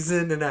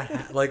season and a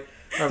half, like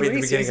I mean, the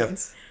beginning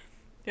seasons.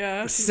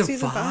 Yeah, season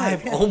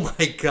 5. Yeah. Oh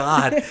my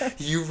god,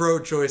 you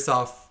wrote Joyce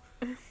off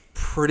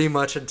pretty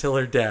much until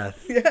her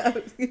death. Yeah.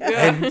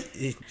 And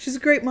she's a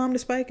great mom to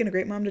Spike and a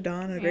great mom to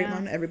Dawn and a great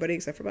mom to everybody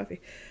except for Buffy.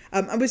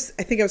 I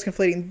think I was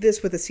conflating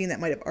this with a scene that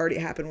might have already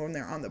happened when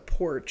they're on the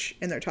porch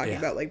and they're talking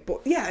about like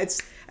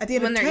it's at the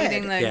end when of they're Ted.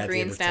 eating the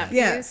green snap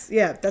peas.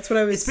 Yeah, that's what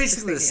I was. It's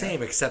basically the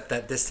same, of. except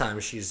that this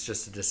time she's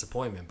just a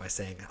disappointment by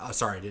saying, "Oh,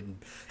 sorry, I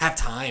didn't have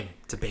time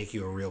to bake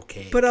you a real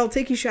cake." But I'll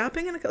take you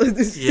shopping and it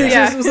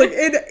was like,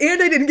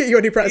 and I didn't get you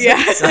any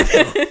presents.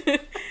 Yeah.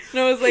 And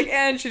I was like,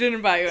 and she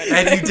didn't buy you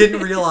anything. And you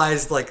didn't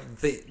realize like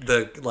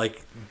the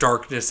like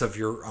darkness of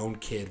your own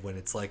kid when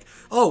it's like,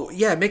 oh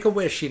yeah, make a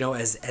wish,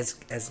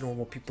 as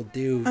normal people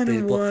do. I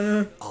don't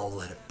wanna. I'll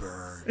let it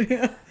burn.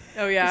 Yeah.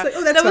 Oh yeah, like,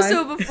 that's that was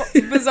fine.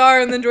 so bizarre.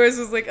 And then Joyce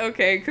was like,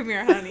 "Okay, come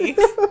here, honey.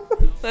 We're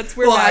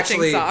matching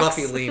actually, socks."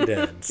 Buffy leaned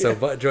in, so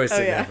Joyce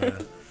didn't have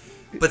a.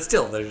 But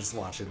still, they're just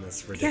watching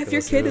this ridiculous. Yeah, if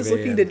your kid is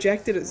looking and...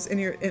 dejected,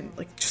 and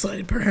like just let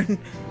it burn.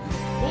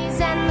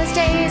 These endless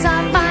days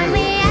are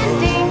finally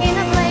ending in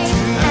a blaze,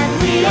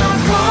 and we are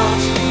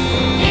caught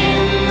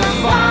in the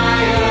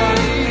fire.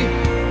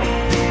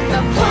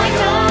 The point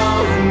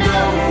of no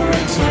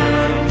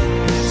return.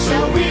 So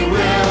we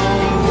will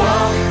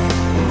walk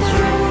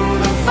through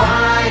the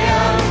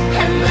fire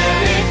and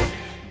let it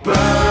burn.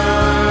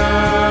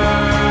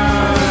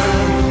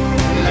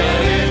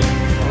 Let it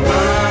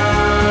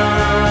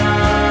burn.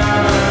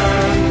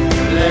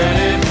 Let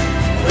it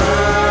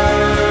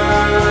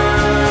burn.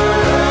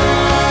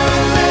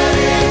 Let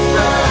it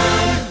burn.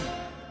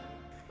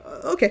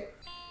 Okay.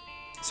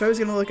 So I was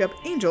going to look up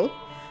Angel,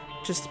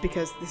 just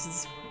because this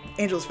is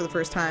Angel's for the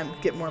first time,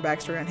 get more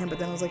backstory on him. But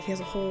then I was like, he has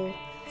a whole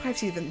 5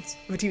 seasons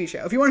of a TV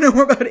show. If you want to know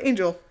more about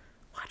Angel,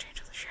 watch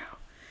Angel the show.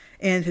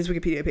 And his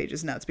Wikipedia page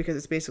is nuts because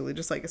it's basically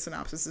just like a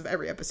synopsis of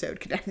every episode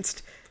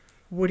condensed.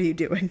 What are you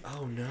doing?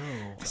 Oh, no.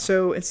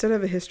 So instead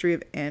of a history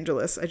of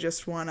Angelus, I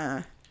just want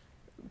to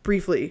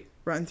briefly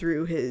run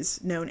through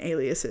his known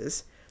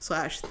aliases /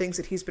 things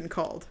that he's been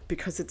called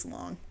because it's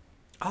long.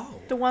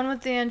 Oh. The one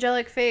with the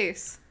angelic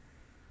face.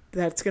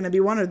 That's going to be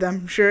one of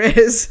them. Sure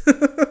is.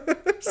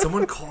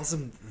 Someone calls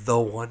him the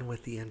one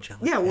with the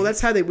angelic Yeah, well,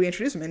 face. that's how we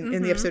introduce him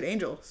in the episode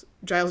Angel.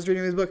 Giles is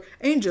reading his book,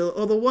 Angel,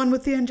 or the one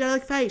with the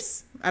angelic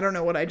face. I don't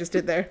know what I just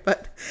did there,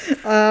 but...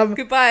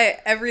 Goodbye,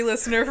 every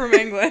listener from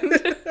England.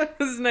 It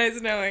was nice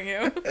knowing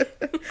you.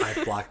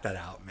 I blocked that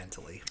out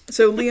mentally.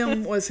 So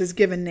Liam was his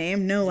given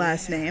name, no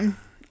last name.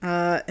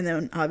 And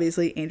then,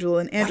 obviously, Angel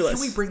and Angelus. Why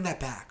can't we bring that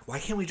back? Why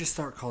can't we just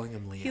start calling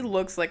him Liam? He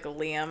looks like a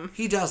Liam.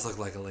 He does look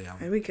like a Liam.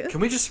 Maybe we could.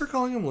 Can we just start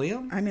calling him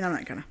Liam? I mean, I'm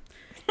not gonna.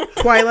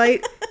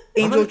 Twilight,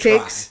 Angel I'm gonna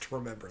Cakes. try to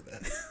remember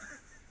this.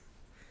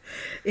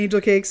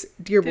 Angel Cakes,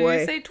 Dear Boy. Did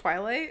you say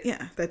Twilight?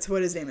 Yeah, that's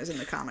what his name is in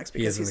the comics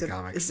because He is in he's the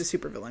comics. He's the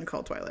supervillain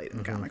called Twilight in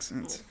the comics.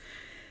 And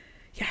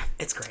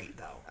It's great,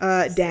 though.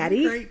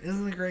 Daddy.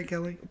 Isn't it great,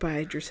 Kelly?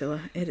 By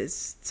Drusilla. It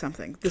is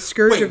something. The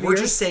Scourge Wait, of we're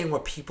Europe. just saying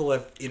what people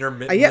have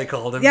intermittently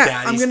called him. Yeah,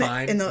 Daddy's I'm gonna,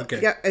 fine.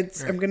 Okay. Yeah,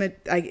 it's, I'm gonna.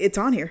 It's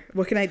on here.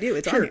 What can I do?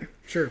 It's on here.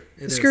 Sure.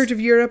 The Scourge of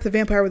Europe, the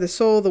Vampire with a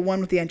Soul, the one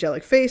with the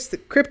angelic face, the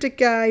cryptic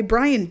guy,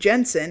 Brian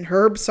Jensen,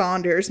 Herb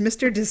Saunders,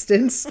 Mr.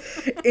 Distance,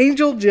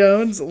 Angel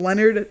Jones,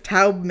 Leonard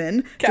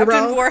Taubman,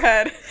 Captain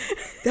Forehead.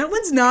 That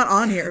one's not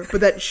on here, but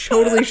that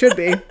totally should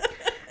be.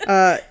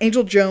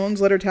 Angel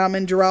Jones, Leonard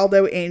Taubman,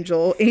 Geraldo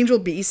Angel, Angel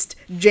Beast,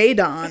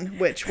 J-Don,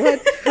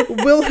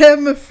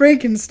 Wilhelm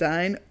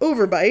Frankenstein,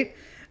 Overbite,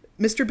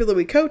 Mr.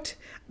 Billowy Coat,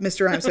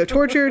 Mr. I'm So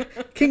Tortured,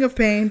 King of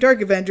Pain, Dark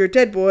Avenger,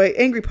 Dead Boy,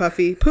 Angry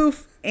Puffy,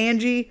 Poof,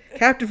 Angie,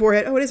 Captain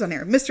Forehead, oh, it is on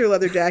here, Mr.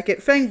 Leather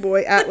Jacket, Fang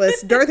Boy,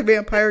 Atlas, Darth the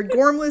Vampire,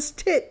 Gormless,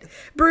 Tit,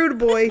 Brood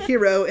Boy,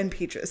 Hero, and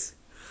Peaches.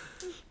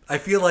 I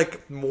feel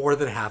like more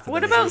than half of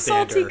What them about is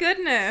Salty Xander.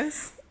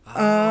 Goodness?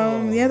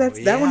 Yeah,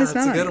 that one is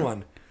that's not a good on here.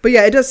 one. But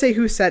yeah, it does say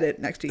who said it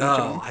next to each of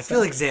them. Oh, I feel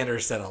like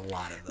Xander said a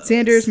lot of those.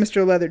 Sanders,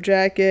 Mr. Leather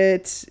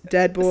Jacket,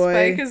 Dead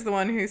Boy. Spike is the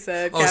one who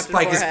said Captain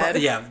Spike Forehead.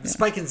 is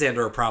Spike and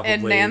Xander are probably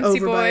And Nancy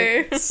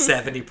Boy.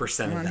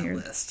 70% of that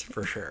list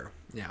for sure.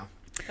 Yeah.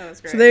 That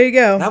was great. So there you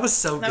go. That was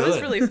so good. That was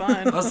really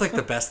fun. That was like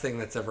the best thing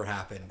that's ever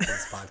happened to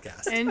this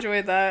podcast. I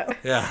enjoyed that.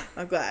 Yeah.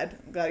 I'm glad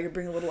you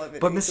bring a little of it.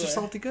 But into Mr. it.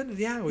 Salty Good, we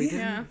didn't.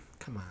 Yeah.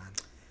 Come on.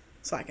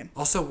 Slacking.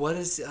 Also, what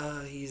is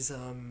he's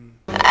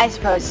I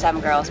suppose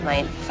some girls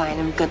might find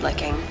him good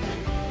looking.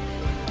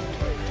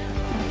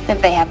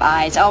 If they have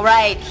eyes. All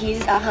right, he's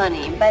a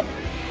honey, but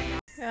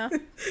Yeah.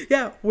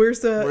 Yeah, where's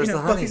the the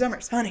Buffy honey?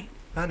 Summers? Honey.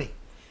 Honey.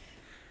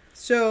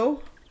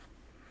 So,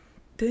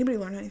 did anybody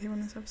learn anything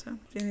from this episode?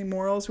 Any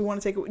morals we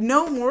want to take?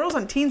 No morals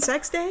on Teen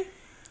Sex Day?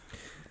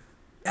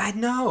 I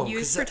know.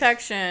 Use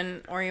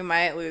protection or you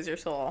might lose your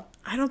soul.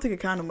 I don't think a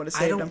condom would have I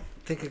saved don't him.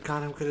 think a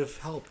condom could have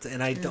helped,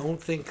 and I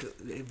don't think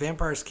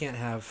vampires can't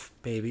have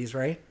babies,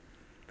 right?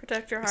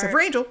 Protect your heart. Except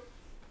for Angel.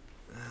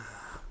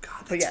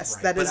 God, But yes,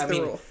 right. that But is I the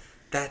mean, rule.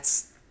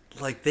 That's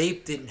like they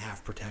didn't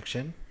have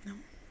protection. No.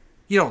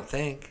 You don't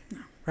think? No.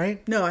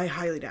 Right? No, I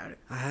highly doubt it.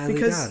 I highly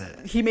because doubt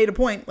it. he made a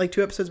point like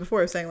 2 episodes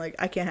before of saying like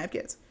I can't have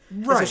kids.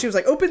 And so Right. she was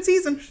like open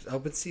season.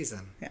 Open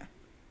season. Yeah.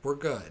 We're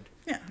good.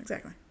 Yeah,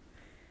 exactly.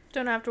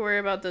 Don't have to worry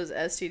about those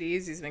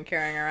STDs he's been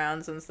carrying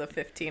around since the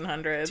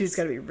 1500s. Dude's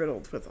got to be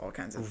riddled with all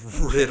kinds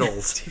of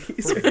Riddled.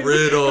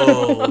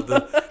 Riddled.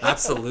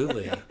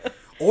 Absolutely.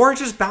 Or it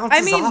just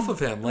bounces off of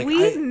him. Like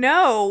we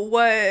know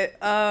what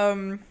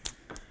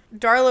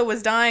Darla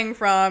was dying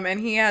from, and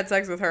he had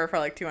sex with her for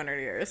like 200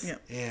 years. Yeah.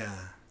 Yeah.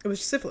 It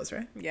was syphilis,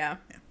 right? Yeah.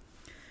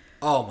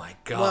 Oh my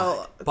God.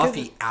 Well,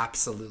 Buffy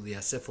absolutely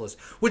has syphilis,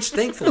 which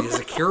thankfully is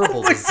a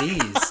curable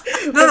disease.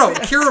 No,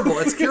 curable.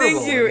 It's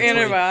curable. Thank you, in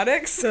the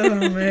antibiotics. Oh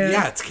man.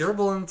 Yeah, it's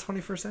curable in the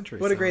 21st century.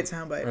 What a great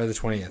soundbite. Or the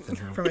 20th. In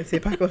here. From If the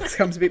Apocalypse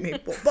Comes Beat Me.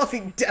 Well,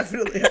 Buffy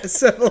definitely has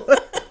syphilis.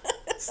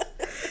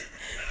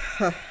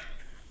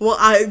 Well,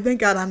 I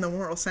thank God I'm the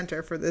moral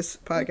center for this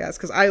podcast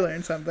because I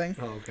learned something.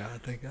 Oh God,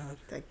 thank God.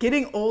 That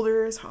getting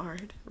older is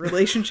hard.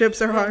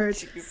 Relationships are hard.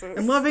 Jesus.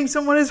 And loving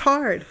someone is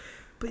hard.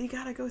 But you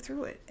gotta go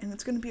through it, and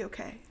it's gonna be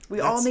okay. We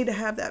all need to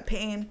have that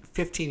pain.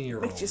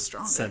 15-year-old Makes you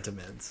stronger.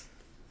 sentiments.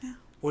 Yeah.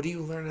 What do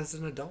you learn as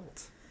an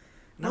adult?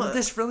 None of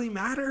this really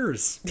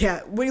matters.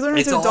 Yeah, what you learn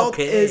as It's an adult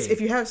okay. is if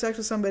you have sex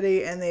with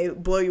somebody and they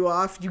blow you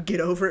off, you get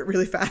over it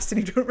really fast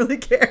and you don't really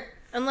care.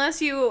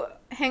 Unless you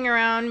hang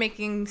around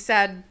making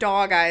sad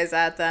dog eyes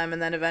at them,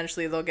 and then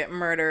eventually they'll get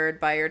murdered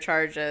by your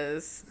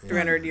charges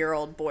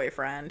 300-year-old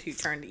boyfriend who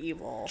turned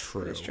evil.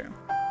 True. It's true.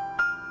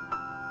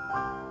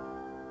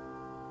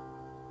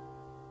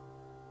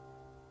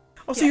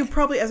 Also, you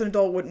probably, as an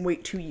adult, wouldn't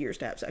wait 2 years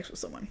to have sex with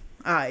someone.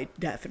 I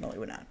definitely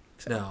would not.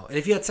 So. No. And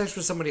if you had sex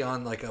with somebody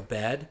on like a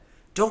bed,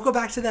 don't go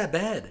back to that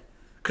bed.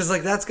 Because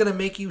like that's going to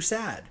make you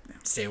sad. Yeah.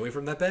 Stay away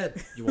from that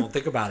bed. You won't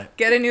think about it.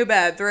 Get a new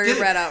bed. Throw your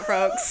bed out,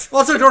 folks.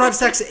 Also, don't have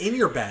sex in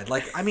your bed.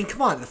 Like, I mean,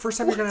 come on. The first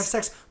time you're going to have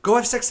sex, go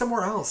have sex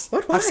somewhere else.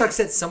 What? Why? Have sex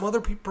at some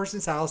other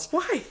person's house.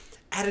 Why?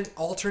 At an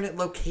alternate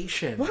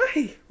location.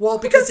 Why? Well,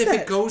 because if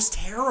it goes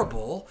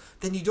terrible,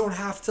 then you don't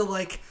have to,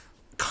 like,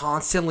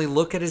 constantly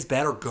look at his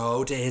bed or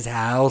go to his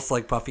house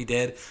like Buffy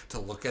did to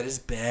look at his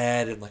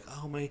bed and like,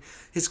 oh my,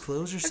 his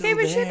clothes are so Okay,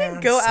 but she didn't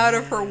go out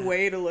of her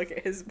way to look at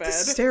his bed.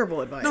 This is terrible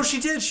advice. No,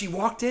 she did. She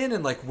walked in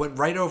and like went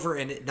right over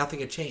and nothing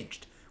had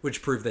changed,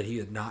 which proved that he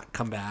had not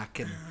come back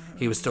and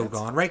he was still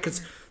gone, right?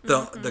 Because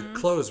the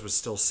clothes was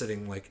still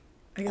sitting like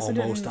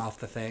almost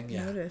off the thing.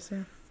 Yeah. Notice,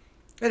 yeah.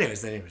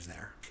 Anyways, then he was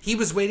there. He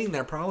was waiting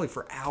there probably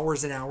for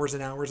hours and hours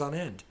and hours on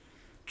end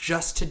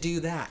just to do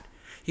that.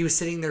 He was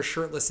sitting there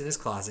shirtless in his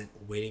closet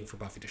waiting for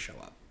Buffy to show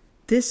up.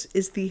 This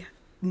is the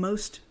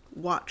most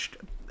watched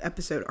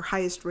episode or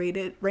highest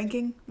rated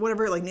ranking,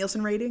 whatever, like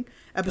Nielsen rating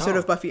episode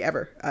of Buffy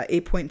ever.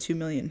 8.2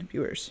 million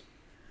viewers.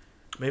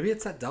 Maybe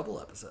it's that double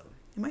episode.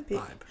 It might be.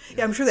 Vibe.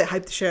 Yeah, I'm sure they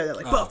hyped the shit out of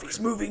that. Like, Buffy's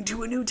moving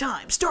to a new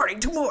time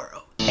starting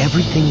tomorrow.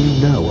 Everything you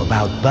know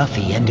about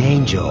Buffy and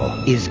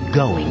Angel is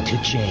going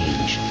to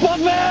change.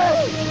 Buffy!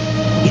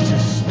 It's a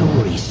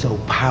story so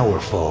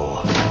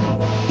powerful.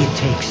 It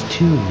takes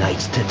 2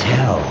 nights to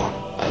tell.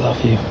 I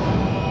love you.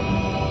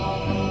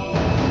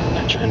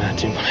 I try not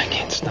to, but I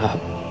can't stop.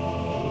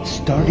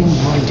 Starting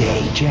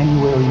Monday,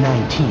 January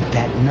 19th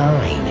at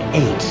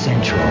 9/8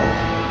 Central,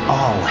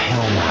 all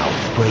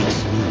Hellmouth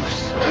breaks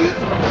loose.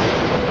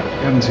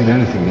 You haven't seen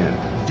anything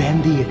yet.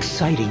 Then the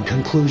exciting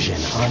conclusion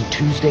on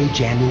Tuesday,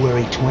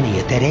 January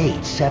 20th at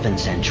 8/7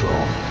 Central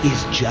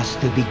is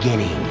just the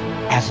beginning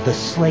as the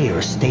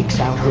Slayer stakes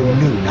out her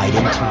new night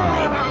in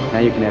time. Now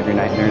you can have your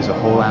nightmares a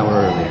whole hour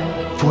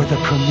earlier. For the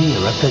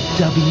premiere of the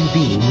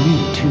WB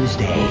New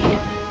Tuesday.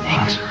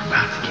 Things are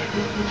about to get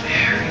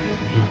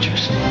very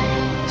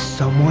interesting.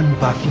 Someone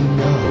Buffy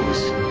knows,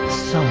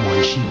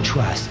 someone she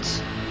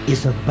trusts,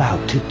 is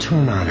about to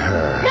turn on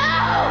her.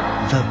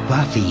 No! The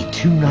Buffy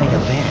 2-night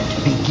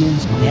event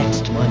begins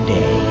next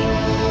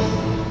Monday.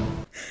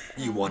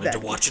 You wanted to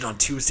watch it on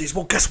Tuesdays?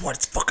 Well, guess what?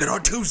 It's fucking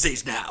on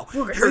Tuesdays now.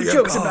 We're gonna make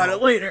jokes about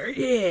it later.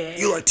 Yeah.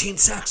 You like teen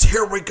sex?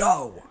 Here we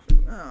go.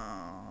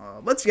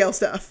 Oh, let's yell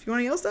stuff. You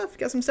want to yell stuff? You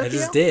got some stuff I to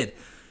yell? just did.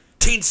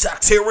 Teen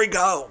sex. Here we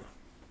go.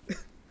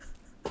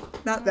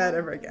 Not that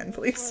ever again,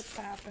 please. What's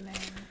happening?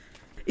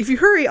 If you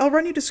hurry, I'll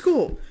run you to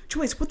school.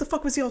 Joyce, what the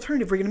fuck was the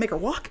alternative? We're going to make her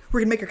walk?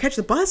 We're going to make her catch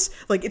the bus?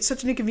 Like, it's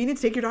such an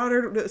inconvenience to take your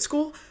daughter to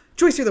school?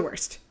 Joyce, you're the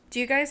worst. Do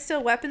you guys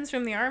steal weapons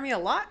from the army a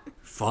lot?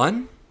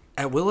 Fun?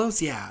 At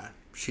Willow's? Yeah.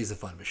 She's a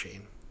fun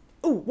machine.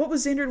 Oh, what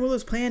was Xander and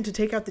Willow's plan to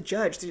take out the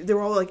judge? They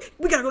were all like,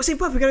 we gotta go save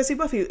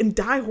Buffy, and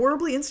die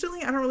horribly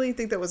instantly? I don't really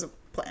think that was a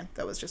plan.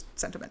 That was just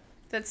sentiment.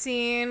 That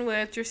scene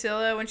with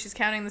Drusilla when she's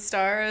counting the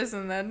stars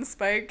and then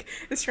Spike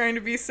is trying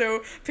to be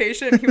so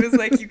patient. He was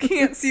like, you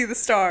can't see the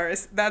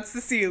stars. That's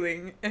the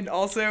ceiling. And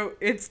also,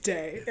 it's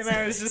day. And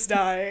I was just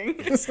dying.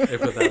 Yes, I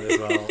put that as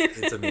well.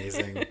 It's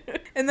amazing.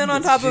 And then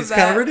on top of that,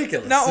 kind of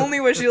ridiculous. Not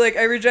only was she like,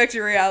 I reject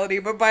your reality,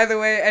 but by the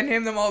way, I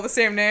named them all the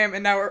same name,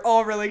 and now we're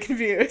all really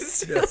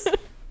confused. Yes.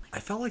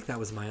 I felt like that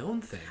was my own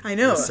thing. I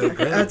know. It was so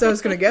good. That's how I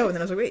was going to go. And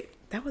then I was like,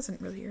 wait, that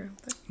wasn't really your own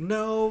thing.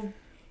 No,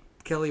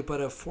 Kelly, but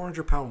a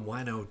 400-pound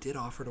wino did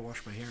offer to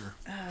wash my hair.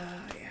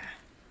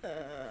 Yeah.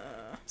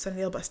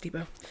 Sunnydale Bus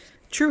Depot.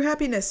 True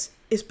happiness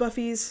is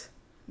Buffy's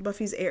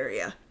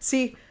area.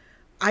 See,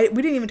 we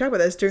didn't even talk about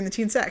this during the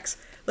teen sex.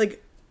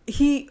 Like,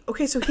 he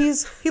loves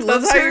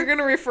That's her. how you're going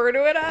to refer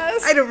to it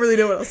as? I don't really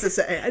know what else to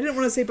say. I didn't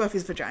want to say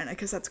Buffy's vagina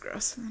because that's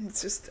gross.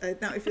 It's just,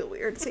 now I feel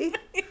weird. See?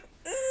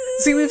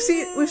 See, we've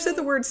said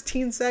the words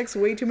teen sex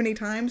way too many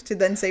times to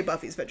then say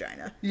Buffy's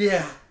vagina.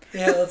 Yeah.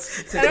 Yeah,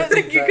 let's I don't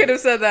think you could have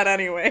said that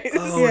anyways.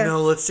 Oh, yeah.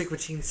 No, let's stick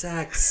with teen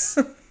sex.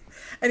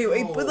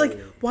 Anyway, But, like,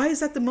 why is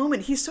that the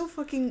moment? He's so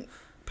fucking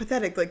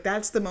pathetic. Like,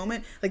 that's the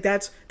moment. Like,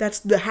 that's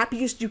the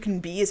happiest you can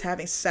be is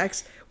having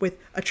sex with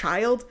a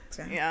child.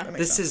 Yeah.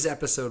 This is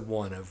episode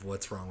 1 of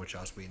What's Wrong with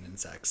Joss Whedon and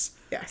Sex.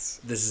 Yes.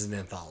 This is an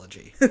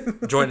anthology.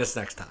 Join us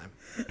next time.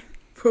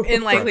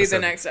 In likely the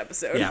next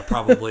episode. Yeah,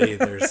 probably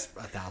there's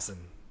 1,000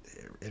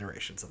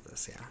 iterations of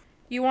this, yeah.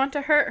 You want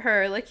to hurt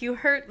her like you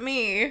hurt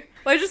me.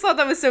 Well, I just thought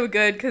that was so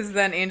good because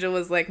then Angel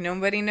was like,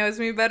 nobody knows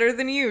me better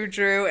than you,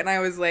 Drew. And I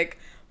was like,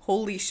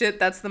 holy shit,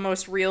 that's the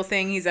most real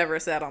thing he's ever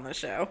said on the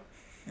show.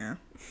 Yeah,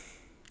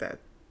 that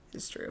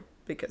is true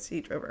because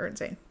he drove her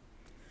insane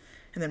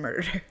and then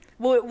murdered her.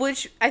 Well,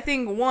 which I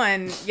think,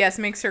 1, yes,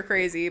 makes her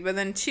crazy. But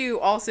then 2,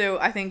 also,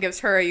 I think gives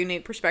her a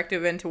unique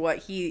perspective into what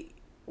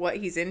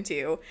he's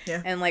into.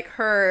 Yeah. And like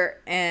her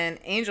and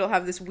Angel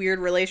have this weird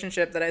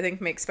relationship that I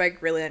think makes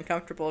Spike really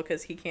uncomfortable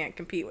because he can't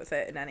compete with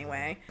it in any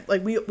way.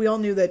 Like we all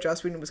knew that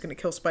Joss Whedon was going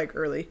to kill Spike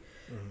early,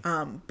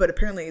 but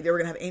apparently they were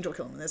going to have Angel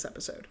kill him in this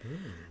episode.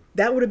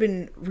 That would have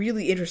been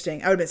really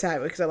interesting. I would have been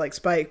sad because I like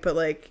Spike, but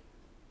like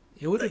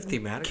it would have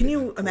thematically. Can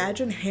you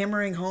imagine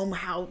hammering home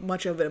how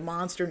much of a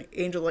monster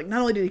Angel? Like,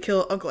 not only did he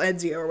kill Uncle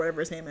Ezio or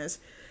whatever his name is,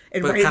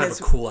 and but kind of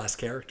a cool ass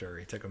character.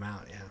 He took him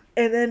out, yeah.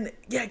 And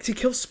then to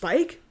kill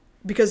Spike.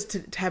 because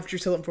to have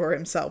Drusilla for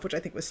himself, which I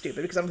think was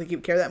stupid because I don't think he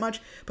would care that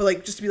much. But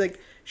like just to be like,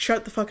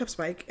 shut the fuck up,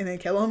 Spike, and then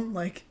kill him.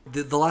 Like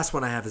the last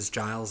one I have is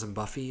Giles and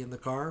Buffy in the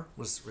car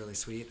was really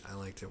sweet. I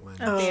liked it when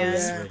she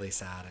was really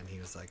sad and he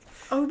was like,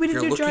 "Oh, we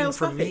didn't do Giles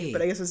Buffy," me,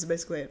 but I guess this is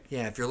basically it.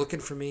 Yeah, if you're looking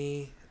for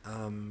me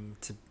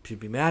to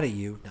be mad at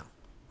you, no.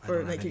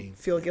 Or make you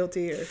feel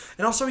guilty.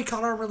 And also he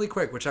caught on really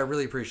quick, which I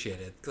really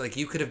appreciated. Like,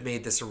 you could have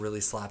made this a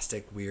really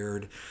slapstick,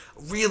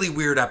 really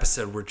weird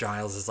episode where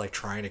Giles is, like,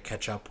 trying to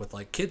catch up with,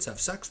 like, kids have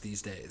sex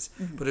these days.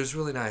 Mm-hmm. But it was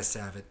really nice to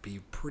have it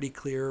be pretty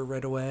clear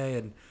right away.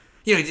 And,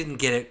 you know, he didn't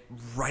get it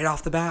right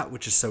off the bat,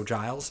 which is so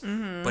Giles.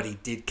 Mm-hmm. But he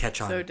did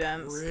catch on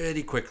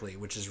pretty quickly,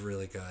 which is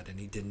really good. And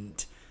he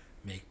didn't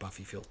make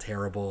Buffy feel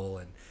terrible.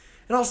 And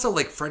also,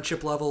 like,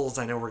 friendship levels,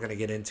 I know we're going to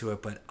get into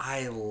it, but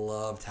I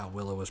loved how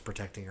Willow was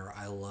protecting her.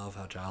 I love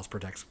how Giles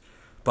protects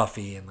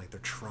Buffy, and, like,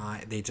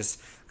 they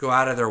just go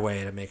out of their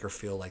way to make her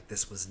feel like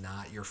this was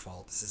not your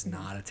fault. This is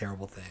not a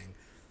terrible thing.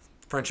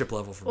 Friendship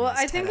level for me is 10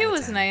 I think it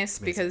was 10. nice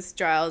because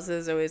Giles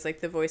is always, like,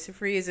 the voice of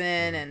reason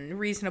and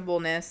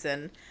reasonableness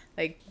and,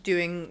 like,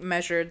 doing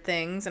measured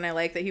things. And I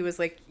like that he was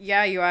like,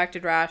 yeah, you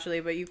acted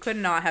rashly, but you could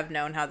not have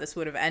known how this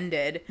would have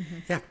ended.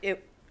 Mm-hmm. Yeah.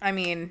 I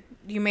mean,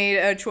 you made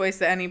a choice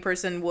that any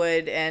person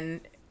would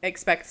and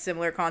expect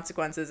similar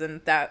consequences,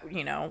 and that,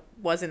 you know,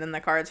 wasn't in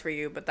the cards for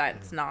you, but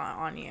that's not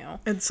on you.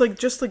 It's like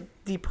just like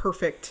the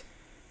perfect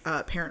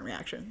parent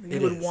reaction. You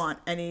would want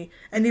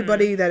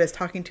anybody that is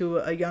talking to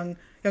a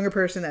younger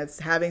person that's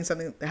having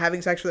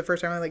sex for the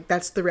first time, like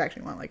that's the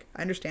reaction you want. Like,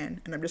 I understand,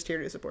 and I'm just here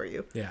to support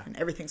you. Yeah, and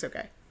everything's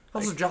okay.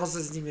 Also, like, Giles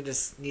doesn't even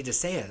just need to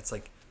say it. It's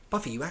like,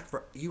 Buffy,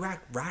 you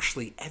act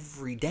rashly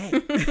every day.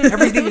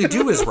 Everything you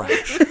do is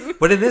rash.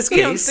 But in this case,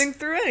 you don't think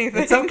through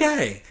anything. It's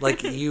okay.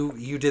 Like,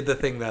 you did the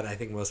thing that I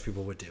think most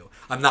people would do.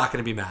 I'm not going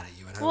to be mad at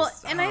you.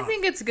 And I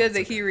think it's good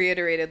that he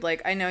reiterated,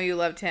 like, I know you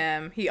loved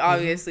him. He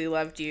obviously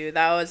loved you.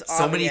 That was obvious.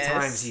 So many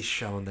times he's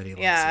shown that he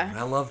loves you. And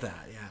I love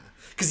that, yeah.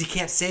 Because he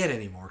can't say it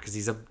anymore because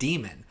he's a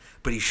demon.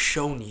 But he's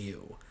shown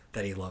you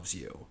that he loves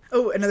you.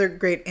 Oh, another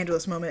great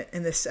Angelus moment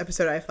in this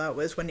episode I thought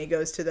was when he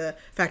goes to the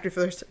factory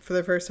for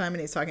the first time and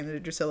he's talking to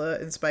Drusilla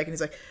and Spike and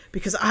he's like,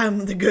 because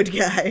I'm the good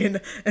guy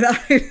and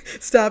I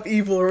stop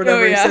evil or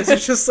whatever he says.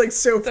 It's just like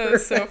so perfect. That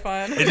was so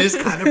fun. It is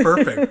kind of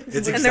perfect.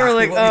 It's exactly and they were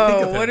like,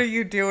 what are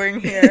you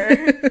doing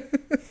here?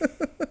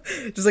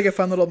 Just like a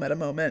fun little meta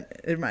moment.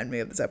 It reminded me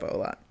of this episode a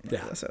lot.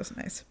 Yeah. So it's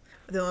nice.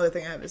 The only other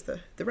thing I have is the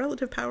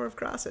relative power of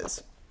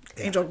crosses.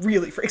 Angel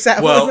really freaks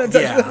out. Well,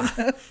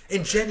 yeah.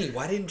 And Jenny,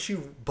 why didn't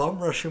you bum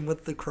rush him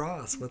with the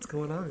cross? What's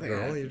going on,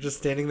 girl? You're just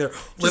standing there,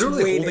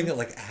 literally holding it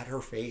like at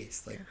her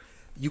face. Like,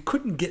 you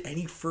couldn't get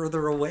any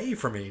further away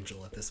from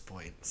Angel at this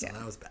point. So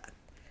that was bad.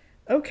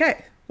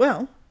 Okay,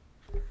 well,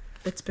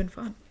 it's been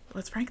fun.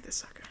 Let's rank this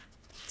sucker.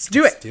 Let's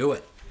do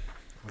it.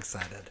 I'm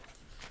excited.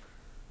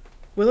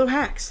 Willow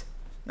hacks.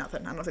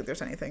 Nothing. I don't think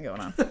there's anything going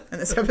on in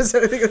this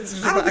episode. I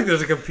don't think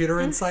there's a computer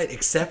insight,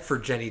 except for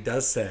Jenny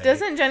does say.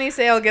 Doesn't Jenny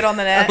say, I'll get on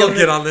the net? I'll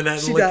get on the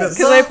net and look this up.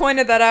 Because I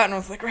pointed that out and I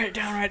was like, write it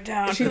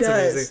down. She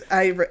does.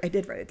 I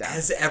did write it down.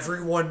 Has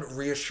everyone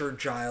reassured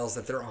Giles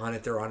that they're on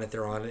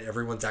it,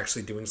 everyone's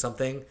actually doing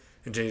something?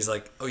 And Jenny's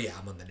like, oh yeah,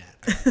 I'm on the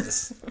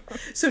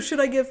net. So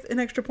should I give an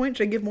extra point?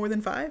 Should I give more than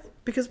 5?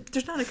 Because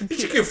there's not a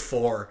computer. You should give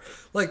 4.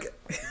 Like,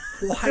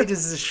 why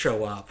does this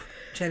show up?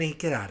 Jenny,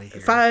 get out of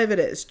here. 5 it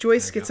is.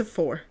 Joyce gets a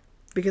 4.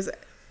 Because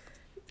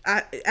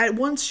at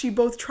once she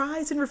both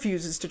tries and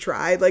refuses to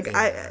try. Like,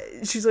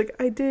 she's like,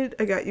 I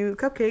got you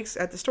cupcakes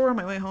at the store on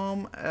my way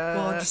home.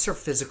 Well, just her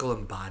physical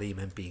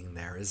embodiment being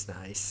there is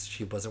nice.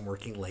 She wasn't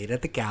working late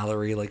at the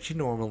gallery like she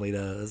normally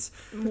does.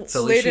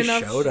 So late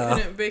enough she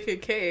couldn't bake a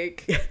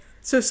cake. Yeah.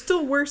 So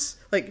still worse.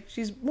 Like,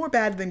 she's more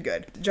bad than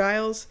good.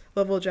 Giles,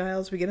 level of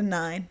Giles, we get a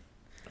 9.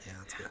 Yeah,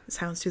 that's good. His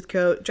houndstooth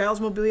coat. Giles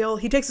Mobile.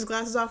 He takes his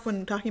glasses off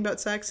when talking about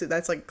sex.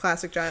 That's like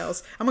classic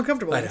Giles. I'm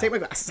uncomfortable. I take my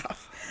glasses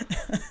off.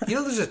 You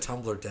know, there's a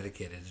Tumblr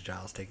dedicated to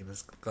Giles taking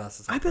his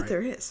glasses off. I bet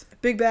there is.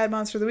 Big bad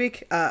monster of the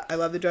week. I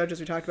love the judge, as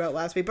we talked about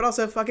last week, but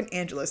also fucking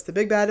Angelus. The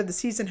big bad of the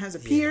season has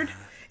appeared. Yeah.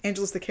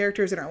 Angelus, the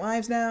character, is in our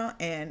lives now,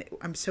 and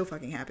I'm so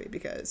fucking happy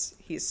because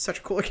he's such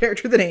a cooler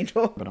character than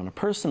Angel. But on a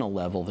personal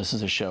level, this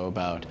is a show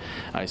about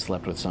I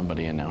slept with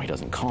somebody and now he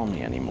doesn't call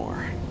me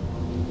anymore.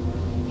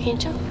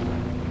 Angel?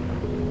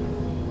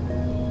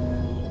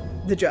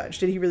 The judge,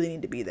 did he really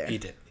need to be there? He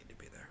didn't need to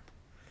be there.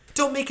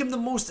 Don't make him the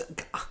most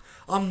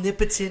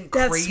omnipotent,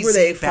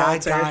 crazy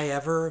bad guy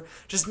ever.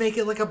 Just make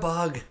it like a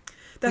bug.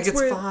 Like, it's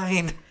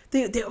fine.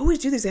 They always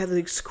do this. They have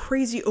these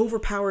crazy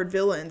overpowered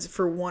villains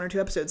for 1 or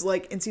 2 episodes,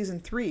 like in season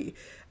 3.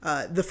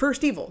 The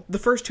first evil, the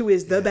first who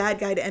is the bad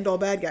guy to end all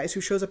bad guys,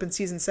 who shows up in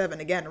season 7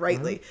 again,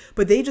 rightly. Mm-hmm.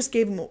 But they just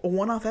gave him a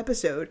one-off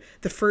episode.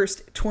 The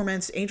first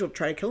torments Angel to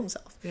try to kill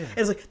himself. Yeah. And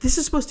it's like, this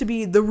is supposed to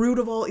be the root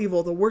of all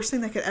evil, the worst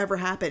thing that could ever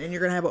happen, and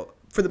you're gonna have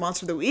for the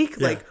monster of the week.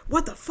 Yeah. Like,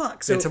 what the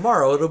fuck? So and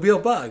tomorrow it'll be a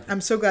bug. I'm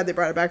so glad they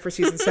brought it back for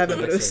season 7,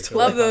 but it was still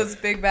love those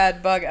big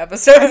bad bug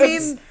episodes. I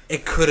mean,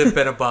 it could have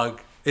been a bug.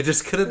 It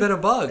just could have been a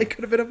bug. It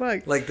could have been a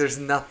bug. Like, there's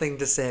nothing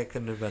to say it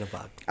couldn't have been a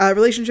bug.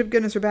 Relationship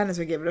goodness or badness,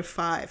 I gave it a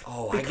 5.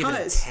 Oh, I give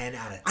it a 10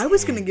 out of 10. I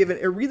was going to give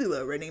it a really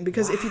low rating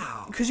because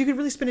because you could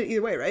really spin it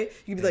either way, right?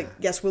 You could be like,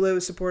 yes, Willow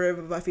is supportive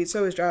of Buffy,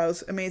 so is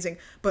Giles, amazing.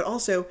 But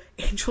also,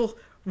 Angel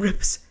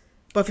rips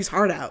Buffy's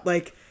heart out.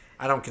 Like,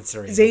 I don't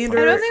consider him Xander.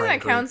 I don't think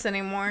that counts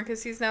anymore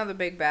because he's now the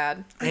big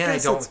bad. And I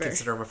don't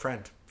consider him a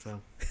friend. So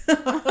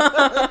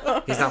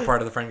he's not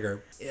part of the friend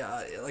group.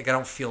 Yeah, like I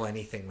don't feel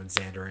anything when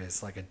Xander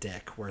is like a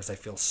dick, whereas I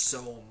feel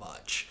so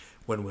much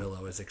when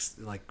Willow is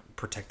like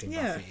protecting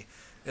Buffy.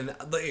 And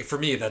like, for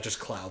me, that just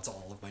clouds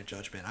all of my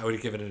judgment. I would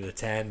have given it a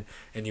 10,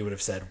 and you would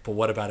have said, "But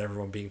what about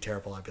everyone being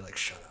terrible?" I'd be like,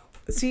 "Shut up."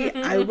 See,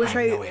 I wish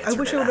I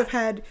would have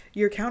had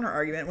your counter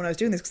argument when I was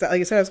doing this because,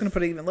 like I said, I was going to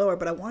put it even lower,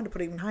 but I wanted to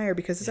put it even higher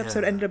because this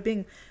episode ended up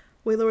being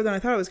way lower than I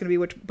thought it was going to be,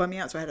 which bummed me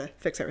out. So I had to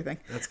fix everything.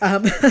 That's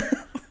good.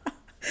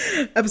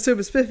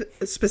 Episode specific.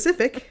 Episode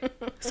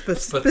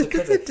specific.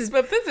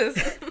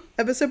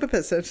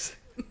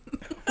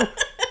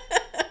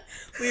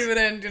 Leave it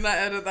in. Do not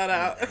edit that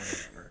out.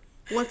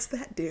 What's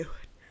that do?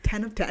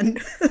 10 of 10.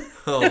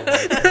 Oh my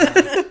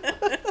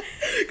god.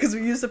 Because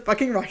we used a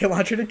fucking rocket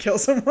launcher to kill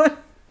someone.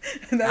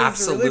 And that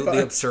absolutely was really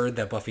fun. absurd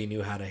that Buffy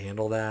knew how to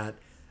handle that.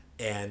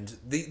 And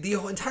the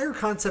whole entire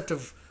concept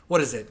of,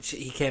 what is it?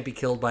 He can't be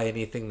killed by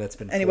anything that's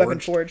been Any forged. weapon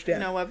forged, yeah.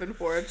 No weapon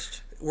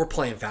forged. We're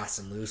playing fast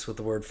and loose with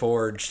the word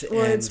forged.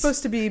 Well, and it's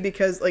supposed to be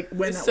because, like,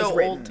 when it's that was so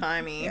written.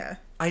 old-timey. Yeah.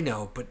 I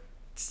know, but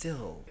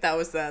still. That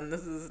was then.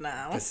 This is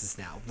now. This is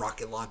now.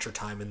 Rocket launcher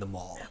time in the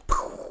mall.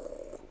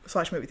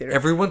 / movie theater.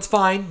 Everyone's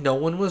fine. No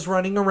one was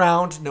running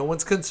around. No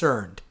one's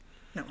concerned.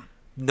 No one.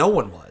 No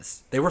one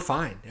was. They were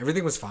fine.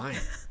 Everything was fine.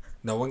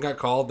 No one got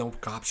called. No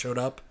cops showed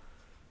up.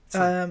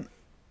 So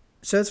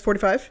it's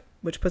 45,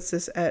 which puts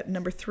this at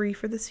number 3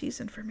 for the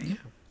season for me. Yeah.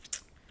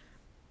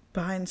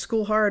 Behind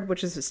School Hard,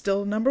 which is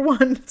still number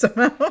 1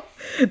 somehow.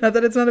 Not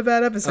that it's not a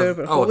bad episode,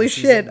 but holy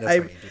shit.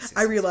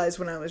 I realized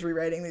when I was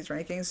rewriting these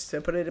rankings to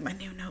put it in my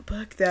new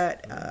notebook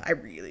that I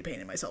really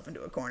painted myself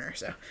into a corner.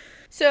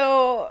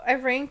 So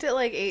I've ranked it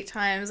like 8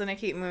 times and I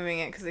keep moving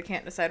it because I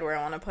can't decide where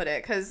I want to put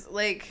it. Because,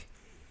 like,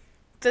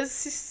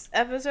 this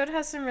episode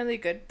has some really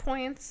good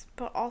points,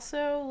 but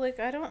also, like,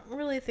 I don't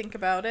really think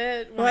about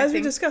it. Well, as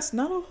we discussed,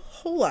 not a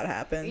whole lot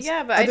happens.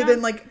 Yeah, but other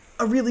than, like,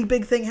 a really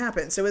big thing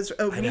happens. So it's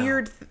a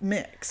weird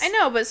mix. I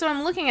know, but so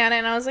I'm looking at it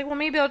and I was like, well,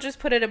 maybe I'll just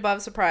put it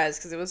above Surprise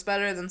because it was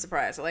better than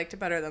Surprise. I liked it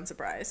better than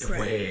Surprise.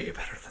 Way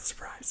better than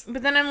Surprise.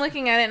 But then I'm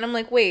looking at it and I'm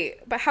like,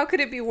 wait, but how could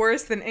it be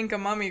worse than Inca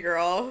Mummy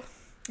Girl?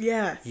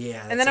 Yeah.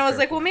 Yeah. And then I was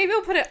like, well, maybe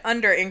I'll put it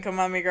under Inca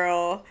Mummy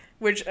Girl,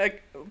 which,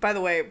 by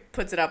the way,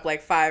 puts it up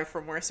like 5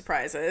 for more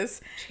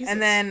surprises. Jesus.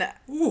 And then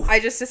I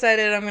just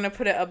decided I'm going to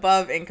put it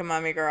above Inca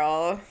Mummy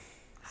Girl.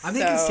 I'm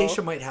thinking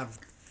Stacia might have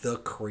the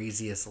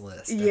craziest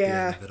list at the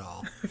end of it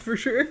all. For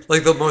sure.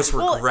 Like the most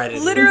regretted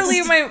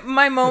literally, list.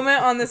 my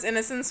moment on this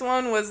Innocence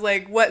one was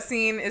like, what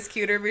scene is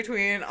cuter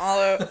between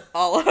Oz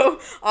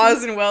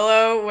and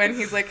Willow when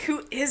he's like,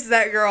 who is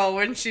that girl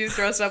when she's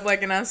dressed up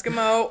like an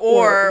Eskimo?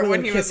 Or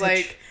when he was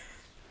like,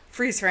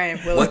 freeze frame,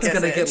 Willow What's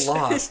going to Kissage. get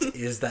lost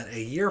is that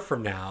a year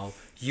from now,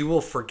 you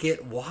will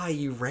forget why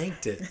you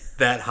ranked it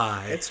that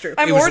high. It's true.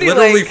 I'm it was already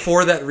literally like,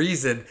 for that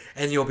reason,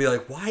 and you'll be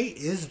like, why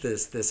is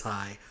this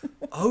high?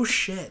 Oh,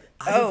 shit.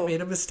 I've made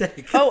a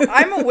mistake. Oh,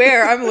 I'm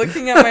aware. I'm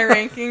looking at my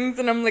rankings,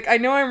 and I'm like, I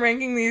know I'm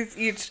ranking these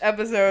each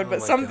episode,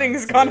 but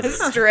something's gone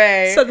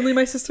astray. Suddenly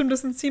my system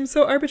doesn't seem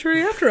so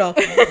arbitrary after all.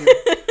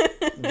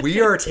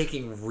 We are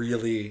taking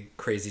really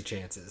crazy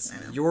chances.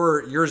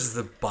 Yours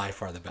is by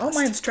far the best. Oh,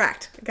 mine's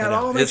tracked. I got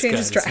all my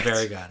changes tracked. It's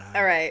very good.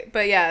 All right.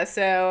 But yeah,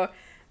 so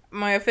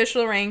my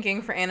official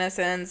ranking for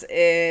Innocence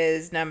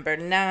is number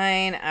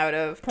 9 out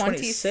of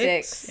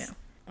 26.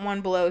 Yeah.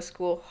 1 below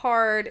School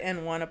Hard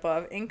and 1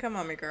 above Inca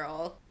Mummy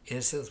Girl.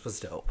 Innocence was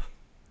dope.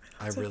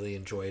 I really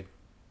enjoyed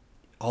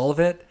all of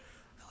it.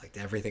 I liked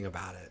everything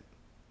about it.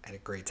 I had a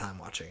great time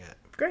watching it.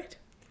 Great.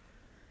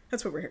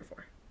 That's what we're here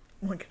for.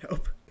 One can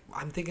hope.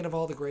 I'm thinking of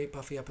all the great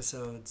Buffy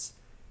episodes,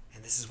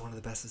 and this is one of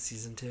the best of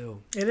season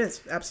 2. It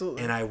is,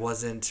 absolutely. And I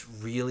wasn't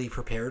really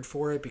prepared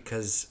for it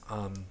because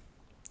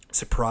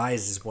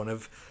Surprise is one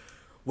of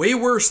way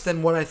worse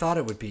than what I thought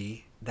it would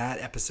be.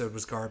 That episode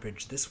was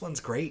garbage. This one's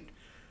great.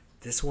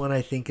 This one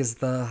I think is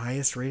the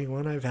highest rating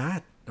one I've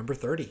had. Number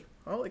 30.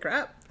 Holy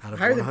crap. Out of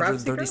Higher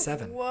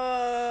 137. Than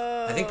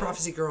Whoa. I think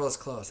Prophecy Girl is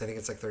close. I think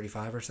it's like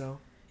 35 or so.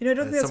 You know, I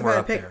don't think that's a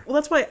bad pick. Well,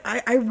 that's why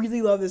I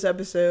really love this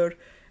episode.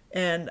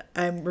 And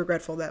I'm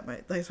regretful that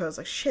so I was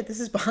like, shit, this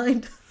is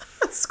behind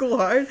School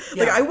Hard.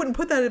 Yeah. Like, I wouldn't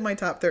put that in my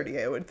top 30,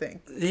 I would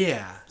think.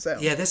 Yeah. So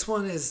yeah, this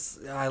one is,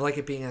 I like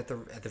it being at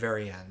the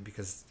very end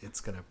because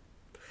it's going to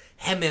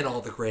hem in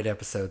all the great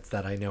episodes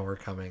that I know are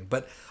coming.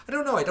 But I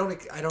don't know. I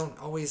don't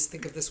always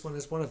think of this one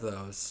as one of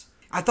those.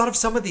 I thought of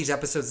some of these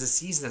episodes this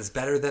season as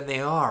better than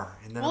they are.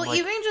 And then well, I'm like,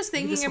 even just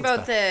thinking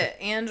about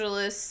the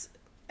Angelus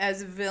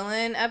as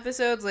villain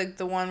episodes, like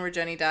the one where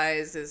Jenny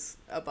dies is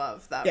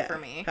above that for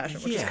me.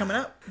 Passion, which is coming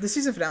up. The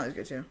season finale is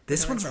good too.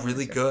 This one's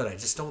really good. I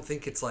just don't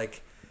think it's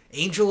like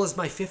Angel is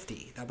my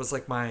 50. That was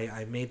like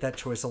I made that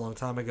choice a long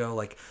time ago.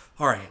 Like,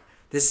 all right,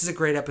 This is a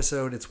great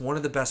episode. It's one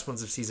of the best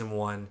ones of season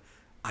 1.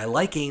 I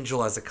like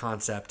Angel as a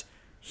concept.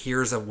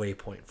 Here's a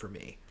waypoint for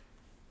me.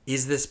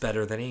 Is this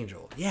better than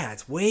Angel? Yeah,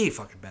 it's way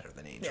fucking better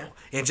than Angel.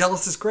 Yeah.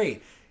 Angelus is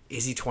great.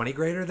 Is he 20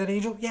 greater than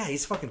Angel? Yeah,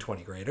 he's fucking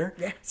 20 greater.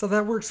 Yeah. So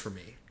that works for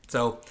me.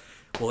 So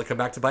will it come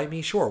back to bite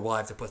me? Sure. Will I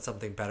have to put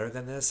something better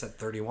than this at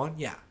 31?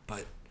 Yeah,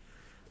 but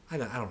I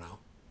don't know.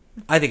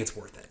 I think it's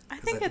worth it. I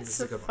think it's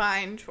a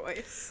fine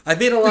choice. I've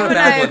made a lot of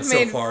bad ones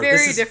so far.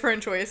 Very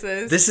different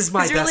choices. This is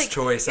my best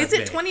choice. Is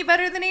it 20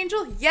 better than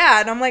Angel?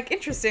 Yeah, and I'm like,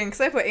 interesting,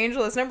 because I put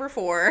Angel as number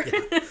 4.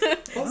 Yeah.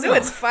 So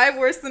it's 5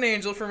 worse than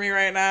Angel for me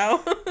right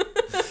now.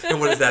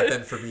 And what is that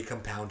then for me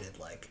compounded?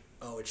 Like,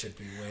 oh, it should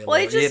be way lower.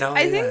 I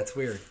think it's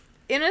weird.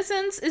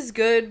 Innocence is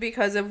good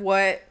because of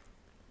what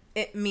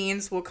it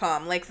means will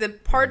come. Like the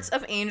parts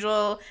of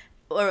Angel.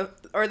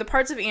 Or the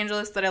parts of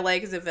Angelus that I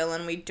like as a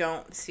villain we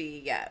don't see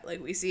yet.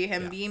 Like, we see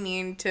him be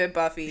mean to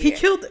Buffy. He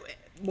killed,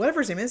 whatever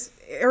his name is,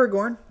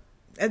 Aragorn,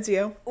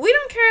 Ezio. We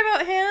don't care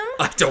about him.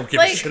 I don't give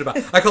a shit about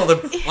I call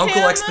him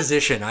Uncle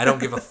Exposition. I don't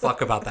give a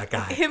fuck about that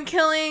guy. Him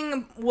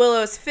killing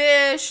Willow's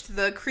fish,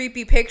 the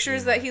creepy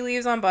pictures that he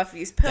leaves on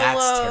Buffy's pillow.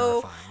 That's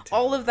terrifying too.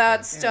 All of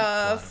that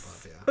stuff.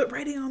 But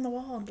writing on the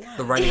wall in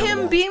blood.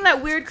 Him being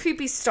that weird,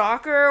 creepy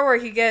stalker where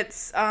he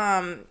gets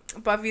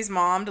Buffy's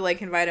mom to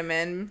like invite him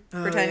in,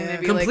 pretending to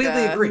be completely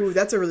like agree. Ooh,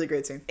 that's a really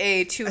great scene.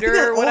 A tutor I think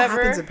that or whatever. All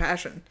happens in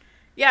Passion.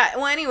 Yeah.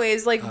 Well,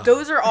 anyways, like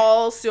those are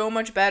all so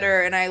much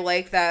better, and I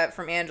like that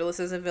from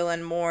Angelus as a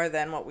villain more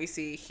than what we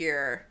see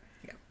here.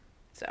 Yeah.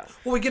 So.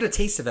 Well, we get a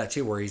taste of that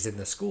too, where he's in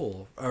the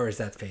school, or is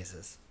that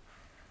Phases?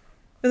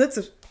 No, that's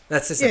this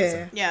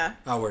episode. Yeah.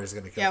 Oh, where he's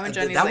gonna kill. Yeah, when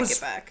Jenny's like, get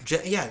back.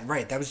 Yeah,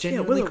 right. That was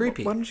genuinely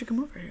creepy. Why don't you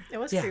come over here? It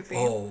was creepy.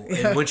 Oh,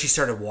 and when she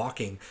started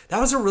walking, that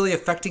was a really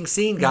affecting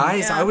scene,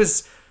 guys. Yeah.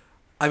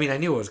 I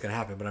knew what was gonna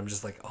happen, but I'm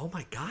just like, oh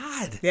my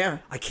god. Yeah.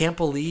 I can't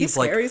believe he's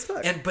scary as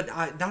fuck. But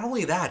not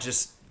only that,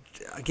 just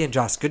again,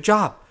 Joss, good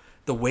job.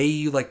 The way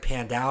you like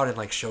panned out and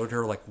like showed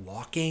her like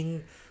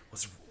walking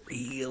was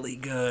really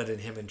good,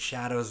 and him in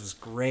shadows was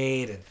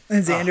great, and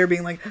Xander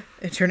being like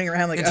and turning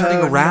around like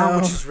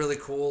which is really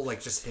cool, like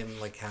just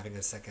him like having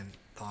a second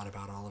thought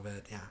about all of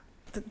it. Yeah,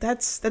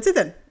 that's it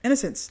then.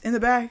 Innocence in the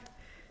bag,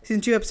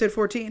 season 2, episode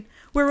 14.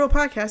 We're a real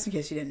podcast, in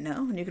case you didn't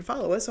know, and you can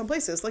follow us on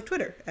places like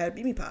Twitter at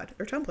BeatMePod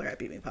or Tumblr at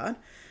BeatMePod.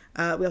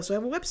 We also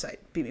have a website,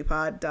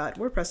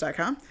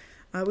 beatmepod.wordpress.com.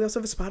 We also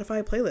have a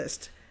Spotify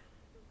playlist.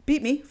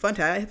 Beat Me Fun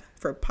Time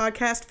for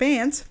podcast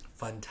fans.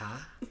 Fun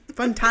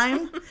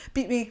time.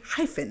 Beat Me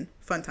hyphen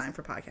Fun Time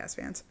for podcast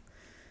fans.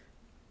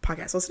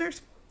 Podcast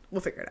listeners,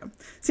 we'll figure it out.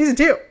 Season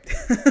 2.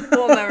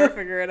 We'll never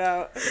figure it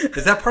out.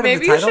 Is that part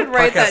Maybe of the title? You should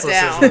write podcast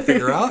that down. We'll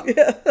figure out.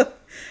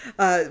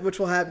 Yeah. Which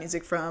will have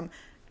music from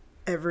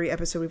every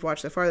episode we've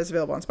watched so far that's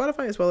available on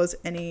Spotify, as well as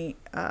any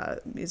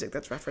music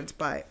that's referenced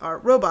by our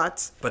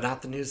robots. But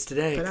not the news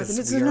today,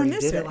 because we already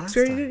did it last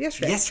time. We already did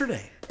it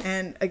yesterday.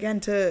 And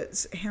again, to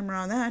hammer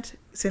on that,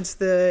 since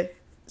the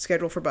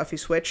schedule for Buffy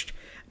switched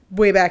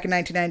way back in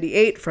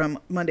 1998 from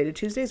Monday to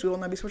Tuesdays, we will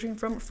now be switching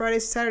from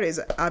Fridays to Saturdays.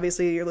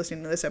 Obviously, you're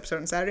listening to this episode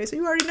on Saturday, so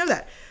you already know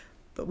that.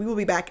 But we will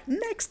be back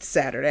next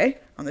Saturday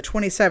on the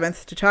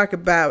 27th to talk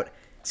about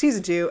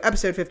Season 2,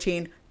 Episode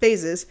 15,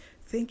 Phases.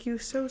 Thank you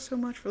so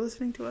much for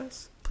listening to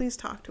us. Please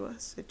talk to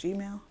us at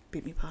Gmail,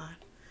 BeatMePod.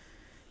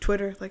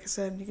 Twitter, like I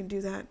said, you can do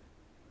that.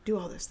 Do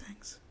all those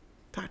things.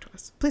 Talk to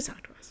us. Please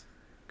talk to us.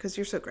 Because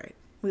you're so great.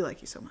 We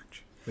like you so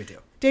much. We do.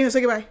 Daniel,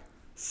 say goodbye.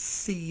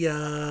 See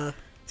ya.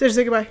 Sarah,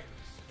 say goodbye.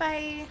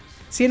 Bye.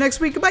 See you next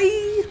week. Goodbye.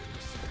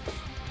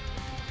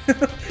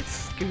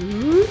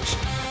 Scooch.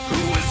 Who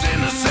is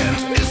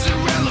innocent is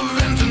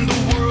irrelevant in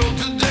the world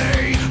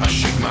today. I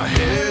shake my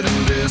head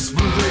in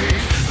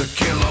disbelief. The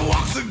killer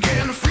walks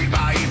again, freed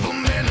by evil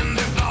men in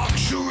their dark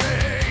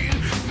charade.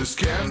 This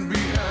can't be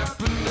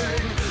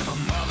happening. A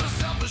mother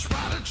selfish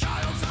by the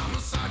child's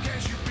homicide.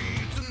 Can't you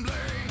beat and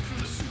blame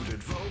the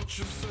suited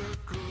vulture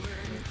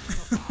circling?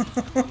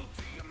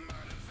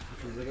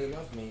 If you really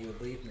love me, you would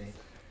leave me.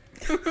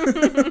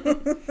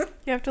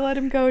 You have to let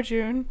him go,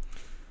 June.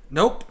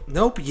 Nope,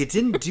 you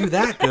didn't do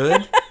that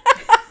good.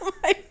 Oh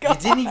my God.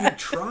 You didn't even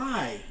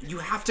try. You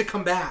have to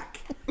come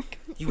back.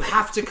 You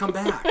have to come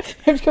back.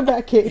 You have to come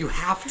back, Kate. You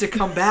have to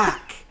come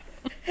back.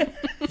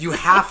 You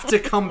have to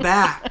come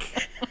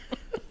back.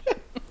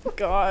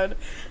 God.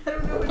 I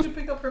don't know when to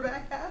pick up her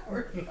back half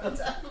or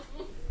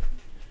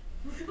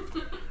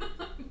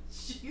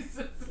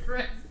Jesus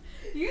Christ.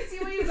 You see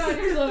what you got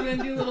yourself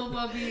into, little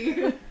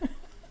puppy.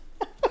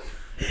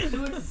 She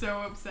looks so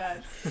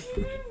upset.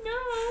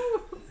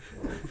 No.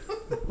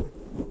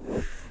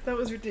 That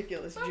was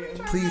ridiculous, June.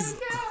 Please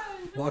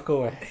walk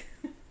away.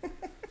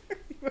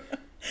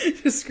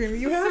 Just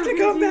screaming, you have to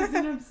come back.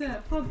 An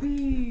upset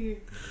puppy.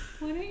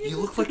 You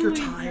look like you're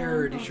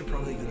tired. You should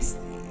probably go to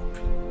sleep.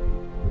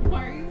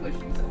 Why are you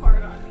pushing so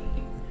hard on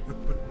me?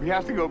 We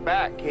have to go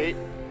back, Kate.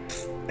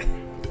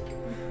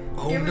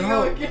 Oh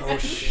no. Oh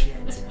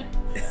shit.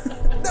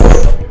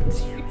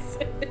 Jesus.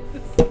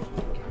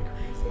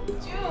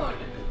 June.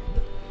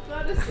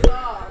 Gotta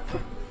stop.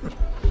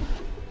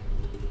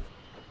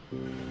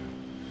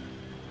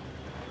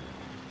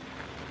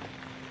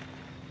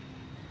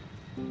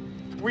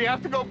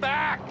 have to go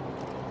back.